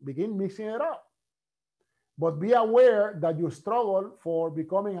lifestyle, begin mixing it up. But be aware that your struggle for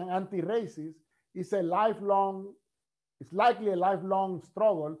becoming an anti-racist is a lifelong, it's likely a lifelong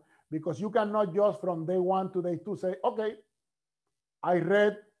struggle, because you cannot just from day one to day two say, okay, I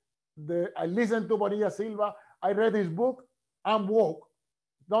listened to Bonilla-Silva, I read his book, I'm woke.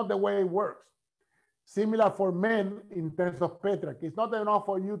 Not the way it works. Similar for men in terms of patriarchy. It's not enough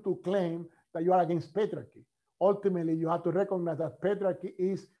for you to claim that you are against patriarchy. Ultimately, you have to recognize that patriarchy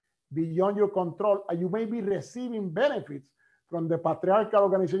is beyond your control, and you may be receiving benefits from the patriarchal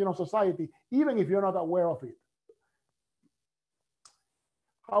organization of society, even if you're not aware of it.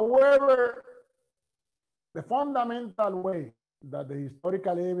 However, the fundamental way that the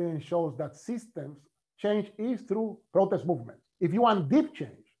historical evidence shows that systems change is through protest movements. If you want deep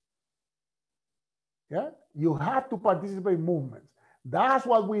change, yeah, you have to participate in movements. That's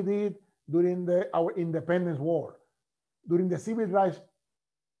what we did during our independence war, during the civil rights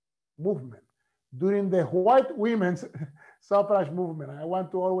movement, during the white women's suffrage movement. I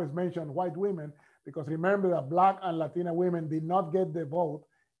want to always mention white women because remember that Black and Latina women did not get the vote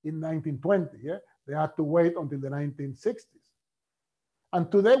in 1920. Yeah? They had to wait until the 1960s. And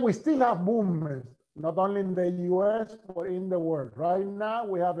today we still have movements, not only in the US, but in the world. Right now,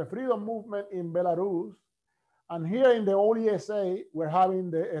 we have a freedom movement in Belarus. And here in the old ESA, we're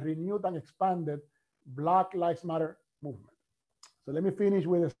having a renewed and expanded Black Lives Matter movement. So let me finish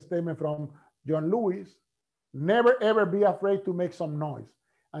with a statement from John Lewis. Never, ever be afraid to make some noise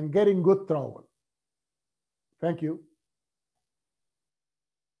and get in good trouble. Thank you.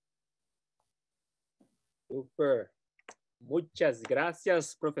 Super. Muchas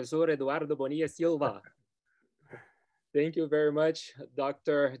gracias, Professor Eduardo Bonilla-Silva. Thank you very much,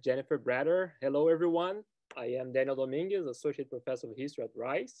 Dr. Jenifer Bratter. Hello, everyone. I am Daniel Domingues, Associate Professor of History at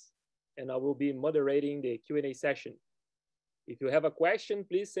Rice, and I will be moderating the Q&A session. If you have a question,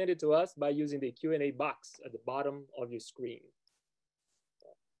 please send it to us by using the Q&A box at the bottom of your screen.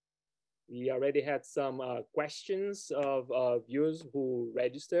 We already had some questions of viewers who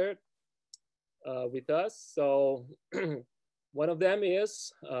registered with us. So one of them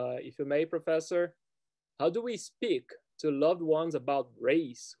is, if you may, Professor, how do we speak to loved ones about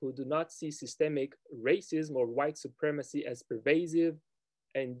race who do not see systemic racism or white supremacy as pervasive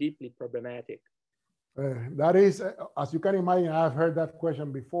and deeply problematic? That is, as you can imagine, I've heard that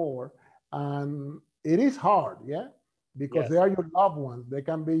question before, and it is hard, yeah? Because they are your loved ones. They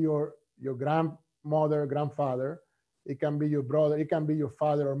can be your grandmother, grandfather. It can be your brother. It can be your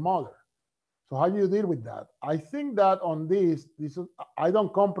father or mother. So how do you deal with that? I think that on this I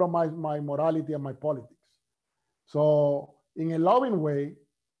don't compromise my morality and my politics. So in a loving way,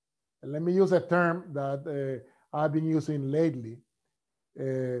 let me use a term that I've been using lately,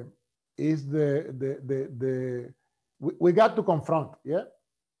 is we got to confront, yeah?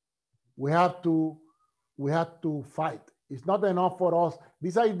 We have to fight. It's not enough for us.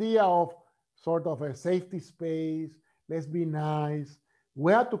 This idea of sort of a safety space, let's be nice.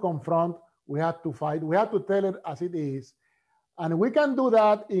 We have to confront, we have to fight, we have to tell it as it is. And we can do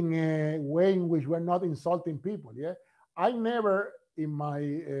that in a way in which we're not insulting people, yeah? I never, in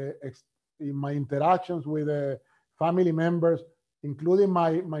my interactions with family members, including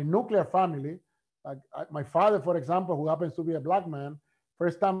my nuclear family. My father, for example, who happens to be a black man,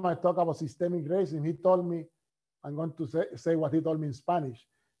 first time I talk about systemic racism, he told me, I'm going to say what he told me in Spanish.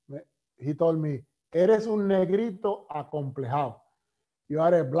 He told me, eres un negrito acomplejado. You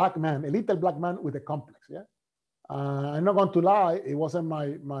are a black man, a little black man with a complex, yeah? I'm not going to lie, it wasn't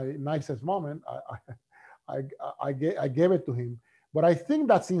my nicest moment. I gave it to him. But I think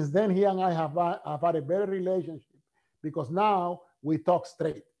that since then, he and I have had a better relationship because now we talk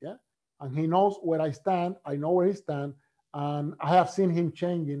straight, yeah? And he knows where I stand, I know where he stands, and I have seen him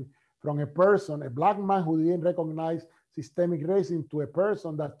changing from a person, a black man who didn't recognize systemic racism, to a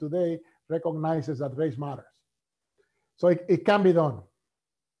person that today recognizes that race matters. So it can be done.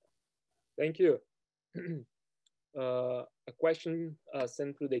 Thank you. A question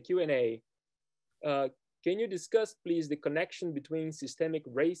sent through the Q&A. Can you discuss, please, the connection between systemic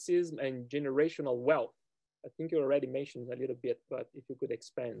racism and generational wealth? I think you already mentioned a little bit, but if you could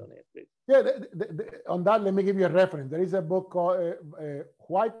expand on it, please. Yeah, on that, let me give you a reference. There is a book called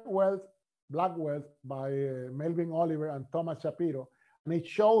White Wealth, Black Wealth by Melvin Oliver and Thomas Shapiro. And it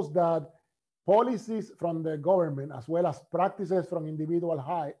shows that policies from the government, as well as practices from individual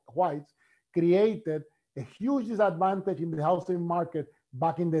whites, created a huge disadvantage in the housing market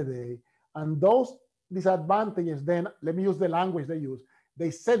back in the day. And those disadvantages then, let me use the language they use, they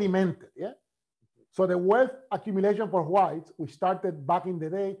sedimented, yeah? So the wealth accumulation for whites, which started back in the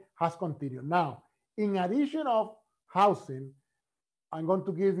day, has continued. Now, in addition of housing, I'm going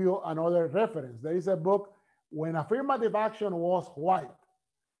to give you another reference. There is a book, When Affirmative Action Was White.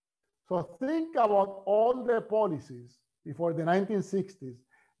 So think about all the policies before the 1960s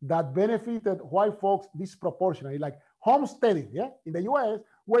that benefited white folks disproportionately, like homesteading, yeah? In the US,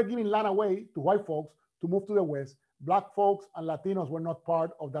 we're giving land away to white folks to move to the West. Black folks and Latinos were not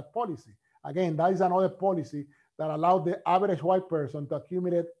part of that policy. Again, that is another policy that allowed the average white person to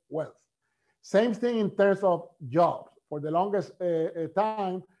accumulate wealth. Same thing in terms of jobs. For the longest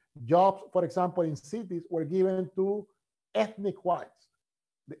time, jobs, for example, in cities were given to ethnic whites.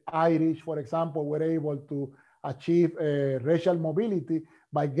 The Irish, for example, were able to achieve racial mobility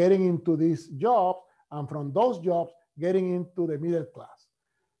by getting into these jobs, and from those jobs, getting into the middle class.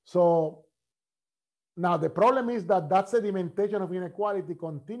 So now the problem is that that sedimentation of inequality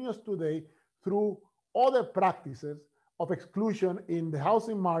continues today through other practices of exclusion in the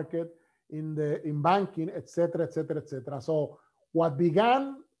housing market, in banking, et cetera, et cetera, et cetera. So what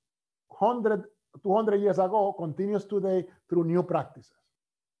began 100, 200 years ago continues today through new practices.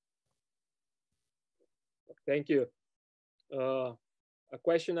 Thank you. A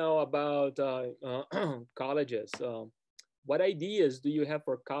question now about colleges. What ideas do you have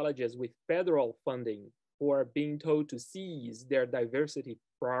for colleges with federal funding who are being told to cease their diversity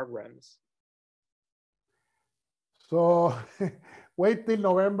programs? So wait till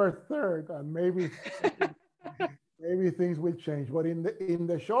November 3rd and maybe things will change. But in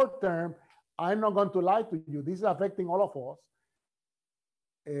the short term, I'm not going to lie to you. This is affecting all of us.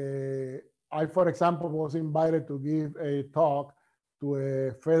 I, for example, was invited to give a talk to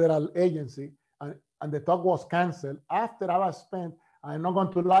a federal agency, and the talk was canceled after I was spent, I'm not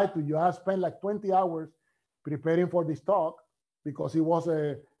going to lie to you, I spent like 20 hours preparing for this talk because it was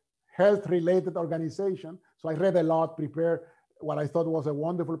a health-related organization. So I read a lot, prepared what I thought was a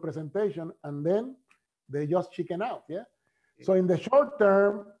wonderful presentation, and then they just chicken out, yeah? So in the short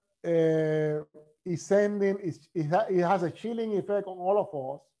term, it has a chilling effect on all of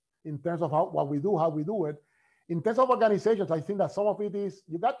us in terms of what we do, how we do it. In terms of organizations, I think that some of it is,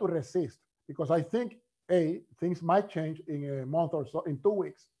 you got to resist, because I think, things might change in a month or so, in 2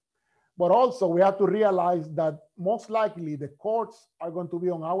 weeks. But also we have to realize that most likely the courts are going to be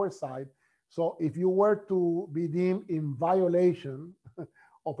on our side. So if you were to be deemed in violation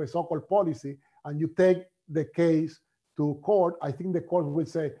of a so-called policy and you take the case to court, I think the court will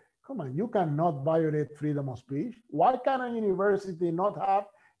say, come on, you cannot violate freedom of speech. Why can a university not have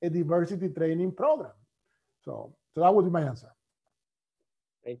a diversity training program? So that would be my answer.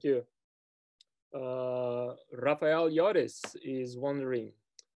 Thank you. Rafael Llores is wondering,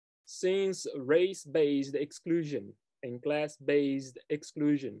 since race-based exclusion and class-based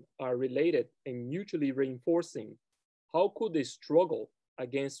exclusion are related and mutually reinforcing, how could the struggle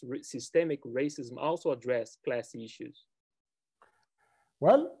against systemic racism also address class issues?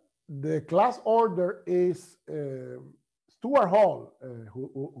 Well, the class order is Stuart Hall,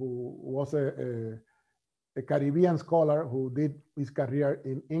 who was a Caribbean scholar who did his career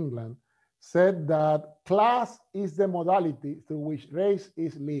in England, said that class is the modality through which race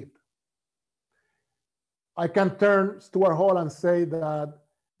is lived. I can turn Stuart Hall and say that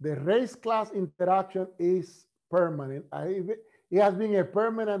the race-class interaction is permanent. It has been a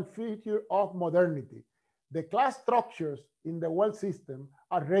permanent feature of modernity. The class structures in the world system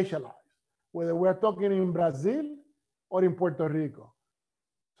are racialized, whether we're talking in Brazil or in Puerto Rico.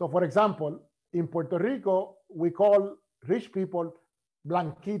 So for example, in Puerto Rico, we call rich people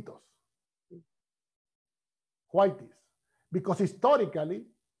blanquitos, whiteys, because historically,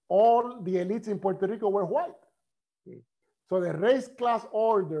 all the elites in Puerto Rico were white. So the race class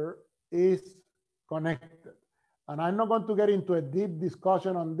order is connected. And I'm not going to get into a deep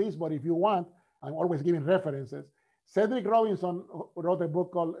discussion on this, but if you want, I'm always giving references. Cedric Robinson wrote a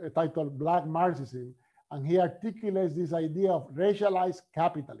book titled Black Marxism, and he articulates this idea of racialized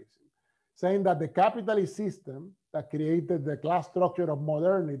capitalism, saying that the capitalist system that created the class structure of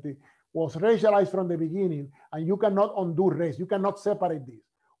modernity was racialized from the beginning, and you cannot undo race. You cannot separate this.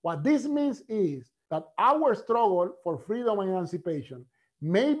 What this means is that our struggle for freedom and emancipation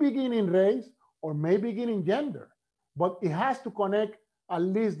may begin in race or may begin in gender, but it has to connect at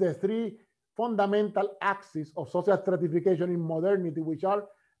least the three fundamental axes of social stratification in modernity, which are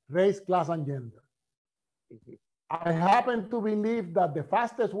race, class, and gender. I happen to believe that the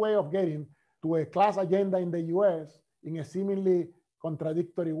fastest way of getting to a class agenda in the US in a seemingly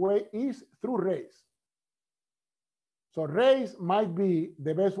contradictory way is through race. So race might be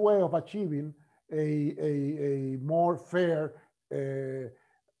the best way of achieving a more fair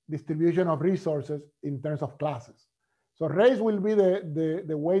distribution of resources in terms of classes. So race will be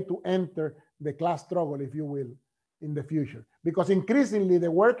the way to enter the class struggle, if you will, in the future. Because increasingly the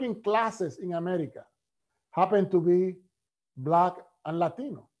working classes in America happen to be Black and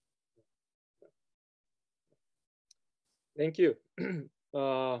Latino. Thank you.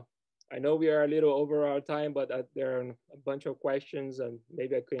 I know we are a little over our time, but there are a bunch of questions, and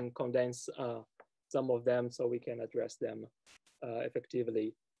maybe I can condense some of them so we can address them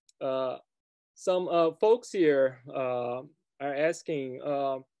effectively. Some folks here are asking,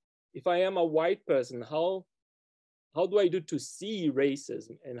 if I am a white person, how do I do to see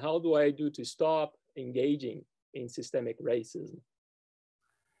racism, and how do I do to stop engaging in systemic racism?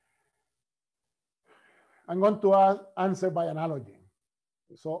 I'm going to answer by analogy.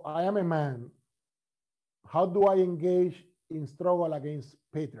 So I am a man. How do I engage in struggle against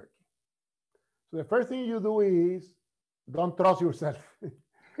patriarchy? So the first thing you do is don't trust yourself.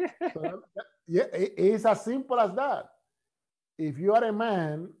 So yeah, it is as simple as that. If you are a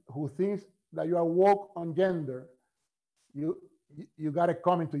man who thinks that you are woke on gender, you got it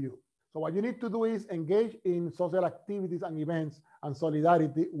coming to you. So what you need to do is engage in social activities and events and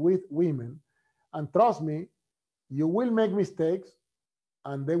solidarity with women. And trust me, you will make mistakes,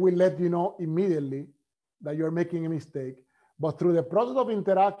 and they will let you know immediately that you're making a mistake. But through the process of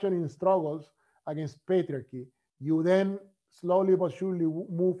interaction in struggles against patriarchy, you then slowly but surely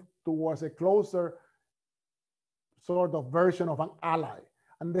move towards a closer sort of version of an ally.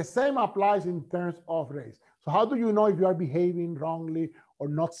 And the same applies in terms of race. So how do you know if you are behaving wrongly or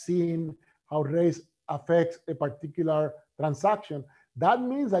not seeing how race affects a particular transaction? That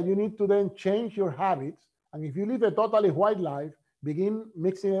means that you need to then change your habits. And if you live a totally white life, begin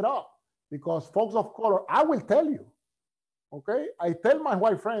mixing it up, because folks of color, I will tell you, okay? I tell my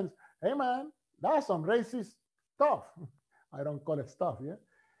white friends, hey man, that's some racist stuff. I don't call it stuff, yeah?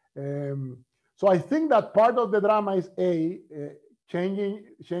 So I think that part of the drama is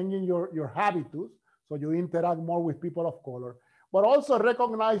changing your habitus, so you interact more with people of color, but also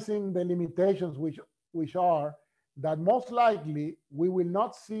recognizing the limitations, which are that most likely we will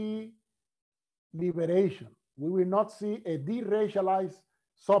not see liberation. We will not see a deracialized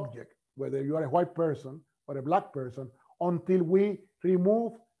subject, whether you are a white person or a Black person, until we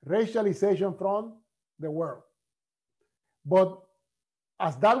remove racialization from the world. But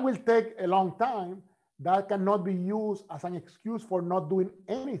as that will take a long time, that cannot be used as an excuse for not doing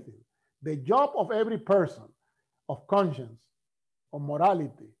anything. The job of every person of conscience, of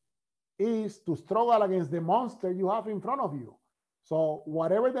morality, is to struggle against the monster you have in front of you. So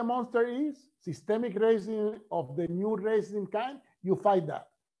whatever the monster is, systemic racism of the new racism kind, you fight that.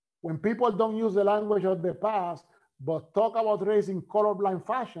 When people don't use the language of the past, but talk about race in colorblind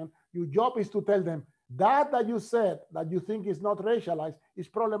fashion, your job is to tell them that you said that you think is not racialized is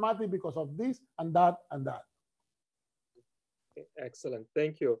problematic because of this and that and that. Excellent,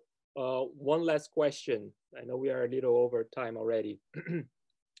 thank you. One last question. I know we are a little over time already.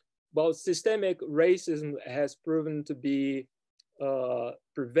 Well, systemic racism has proven to be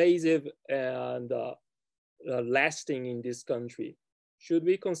pervasive and lasting in this country. Should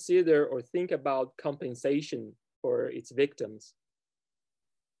we consider or think about compensation for its victims?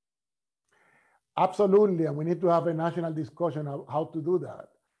 Absolutely, and we need to have a national discussion of how to do that.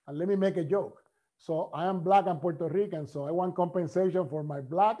 And let me make a joke. So I am Black and Puerto Rican, so I want compensation for my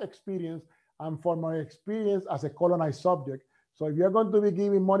Black experience and for my experience as a colonized subject. So if you're going to be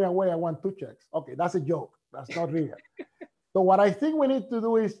giving money away, I want 2 checks. Okay, that's a joke. That's not real. So what I think we need to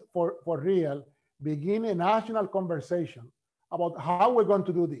do is, for real, begin a national conversation about how we're going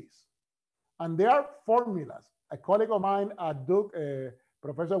to do this. And there are formulas. A colleague of mine at Duke,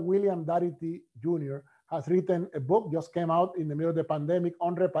 Professor William Darity Jr., has written a book, just came out in the middle of the pandemic,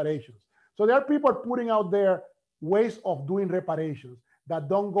 on reparations. So there are people putting out there ways of doing reparations that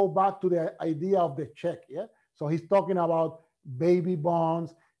don't go back to the idea of the check. Yeah. So he's talking about baby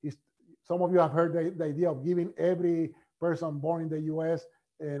bonds. Some of you have heard the idea of giving every person born in the U.S.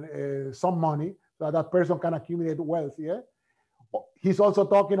 some money so that person can accumulate wealth. Yeah. He's also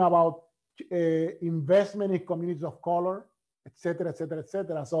talking about investment in communities of color, et cetera, et cetera, et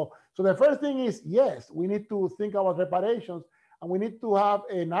cetera. So the first thing is, yes, we need to think about reparations, and we need to have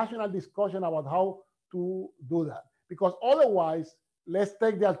a national discussion about how to do that. Because otherwise, let's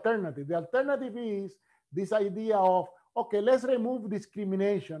take the alternative. The alternative is this idea of, okay, let's remove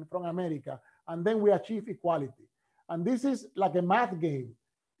discrimination from America, and then we achieve equality. And this is like a math game.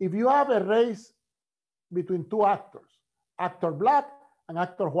 If you have a race between 2 actors, actor Black and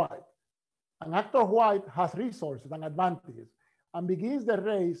actor white, an actor white has resources and advantages and begins the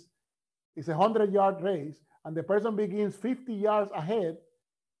race, it's a 100-yard race, and the person begins 50 yards ahead,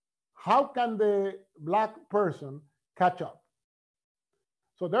 how can the Black person catch up?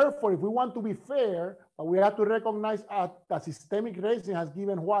 So therefore, if we want to be fair, we have to recognize that systemic racism has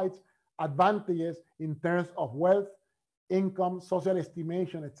given whites advantages in terms of wealth, income, social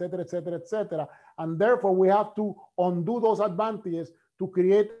estimation, et cetera, et cetera, et cetera. And therefore, we have to undo those advantages to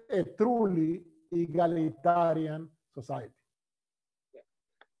create a truly egalitarian society. Yeah.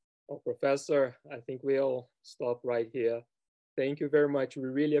 Well, Professor, I think we'll stop right here. Thank you very much. We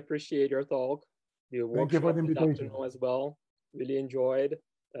really appreciate your talk. The Thank you for the invitation as well. Really enjoyed,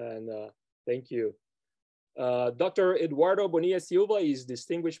 and thank you. Dr. Eduardo Bonilla-Silva is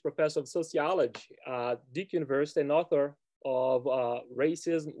Distinguished Professor of Sociology at Duke University and author of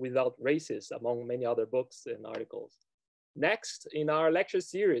Racism Without Racists, among many other books and articles. Next, in our lecture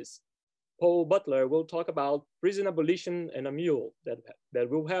series, Paul Butler will talk about prison abolition and a mule that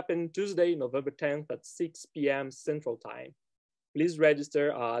will happen Tuesday, November 10th at 6 p.m. Central Time. Please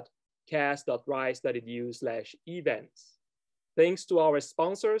register at caaas.rice.edu/events. Thanks to our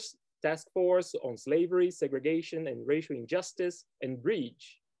sponsors, Task Force on Slavery, Segregation, and Racial Injustice, and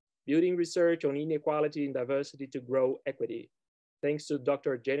Bridge, building research on inequality and diversity to grow equity. Thanks to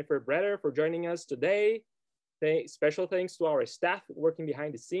Dr. Jenifer Bratter for joining us today. Special thanks to our staff working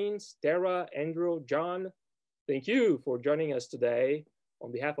behind the scenes, Tara, Andrew, John. Thank you for joining us today.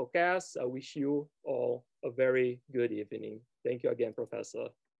 On behalf of CAAS, I wish you all a very good evening. Thank you again,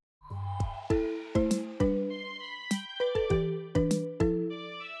 Professor.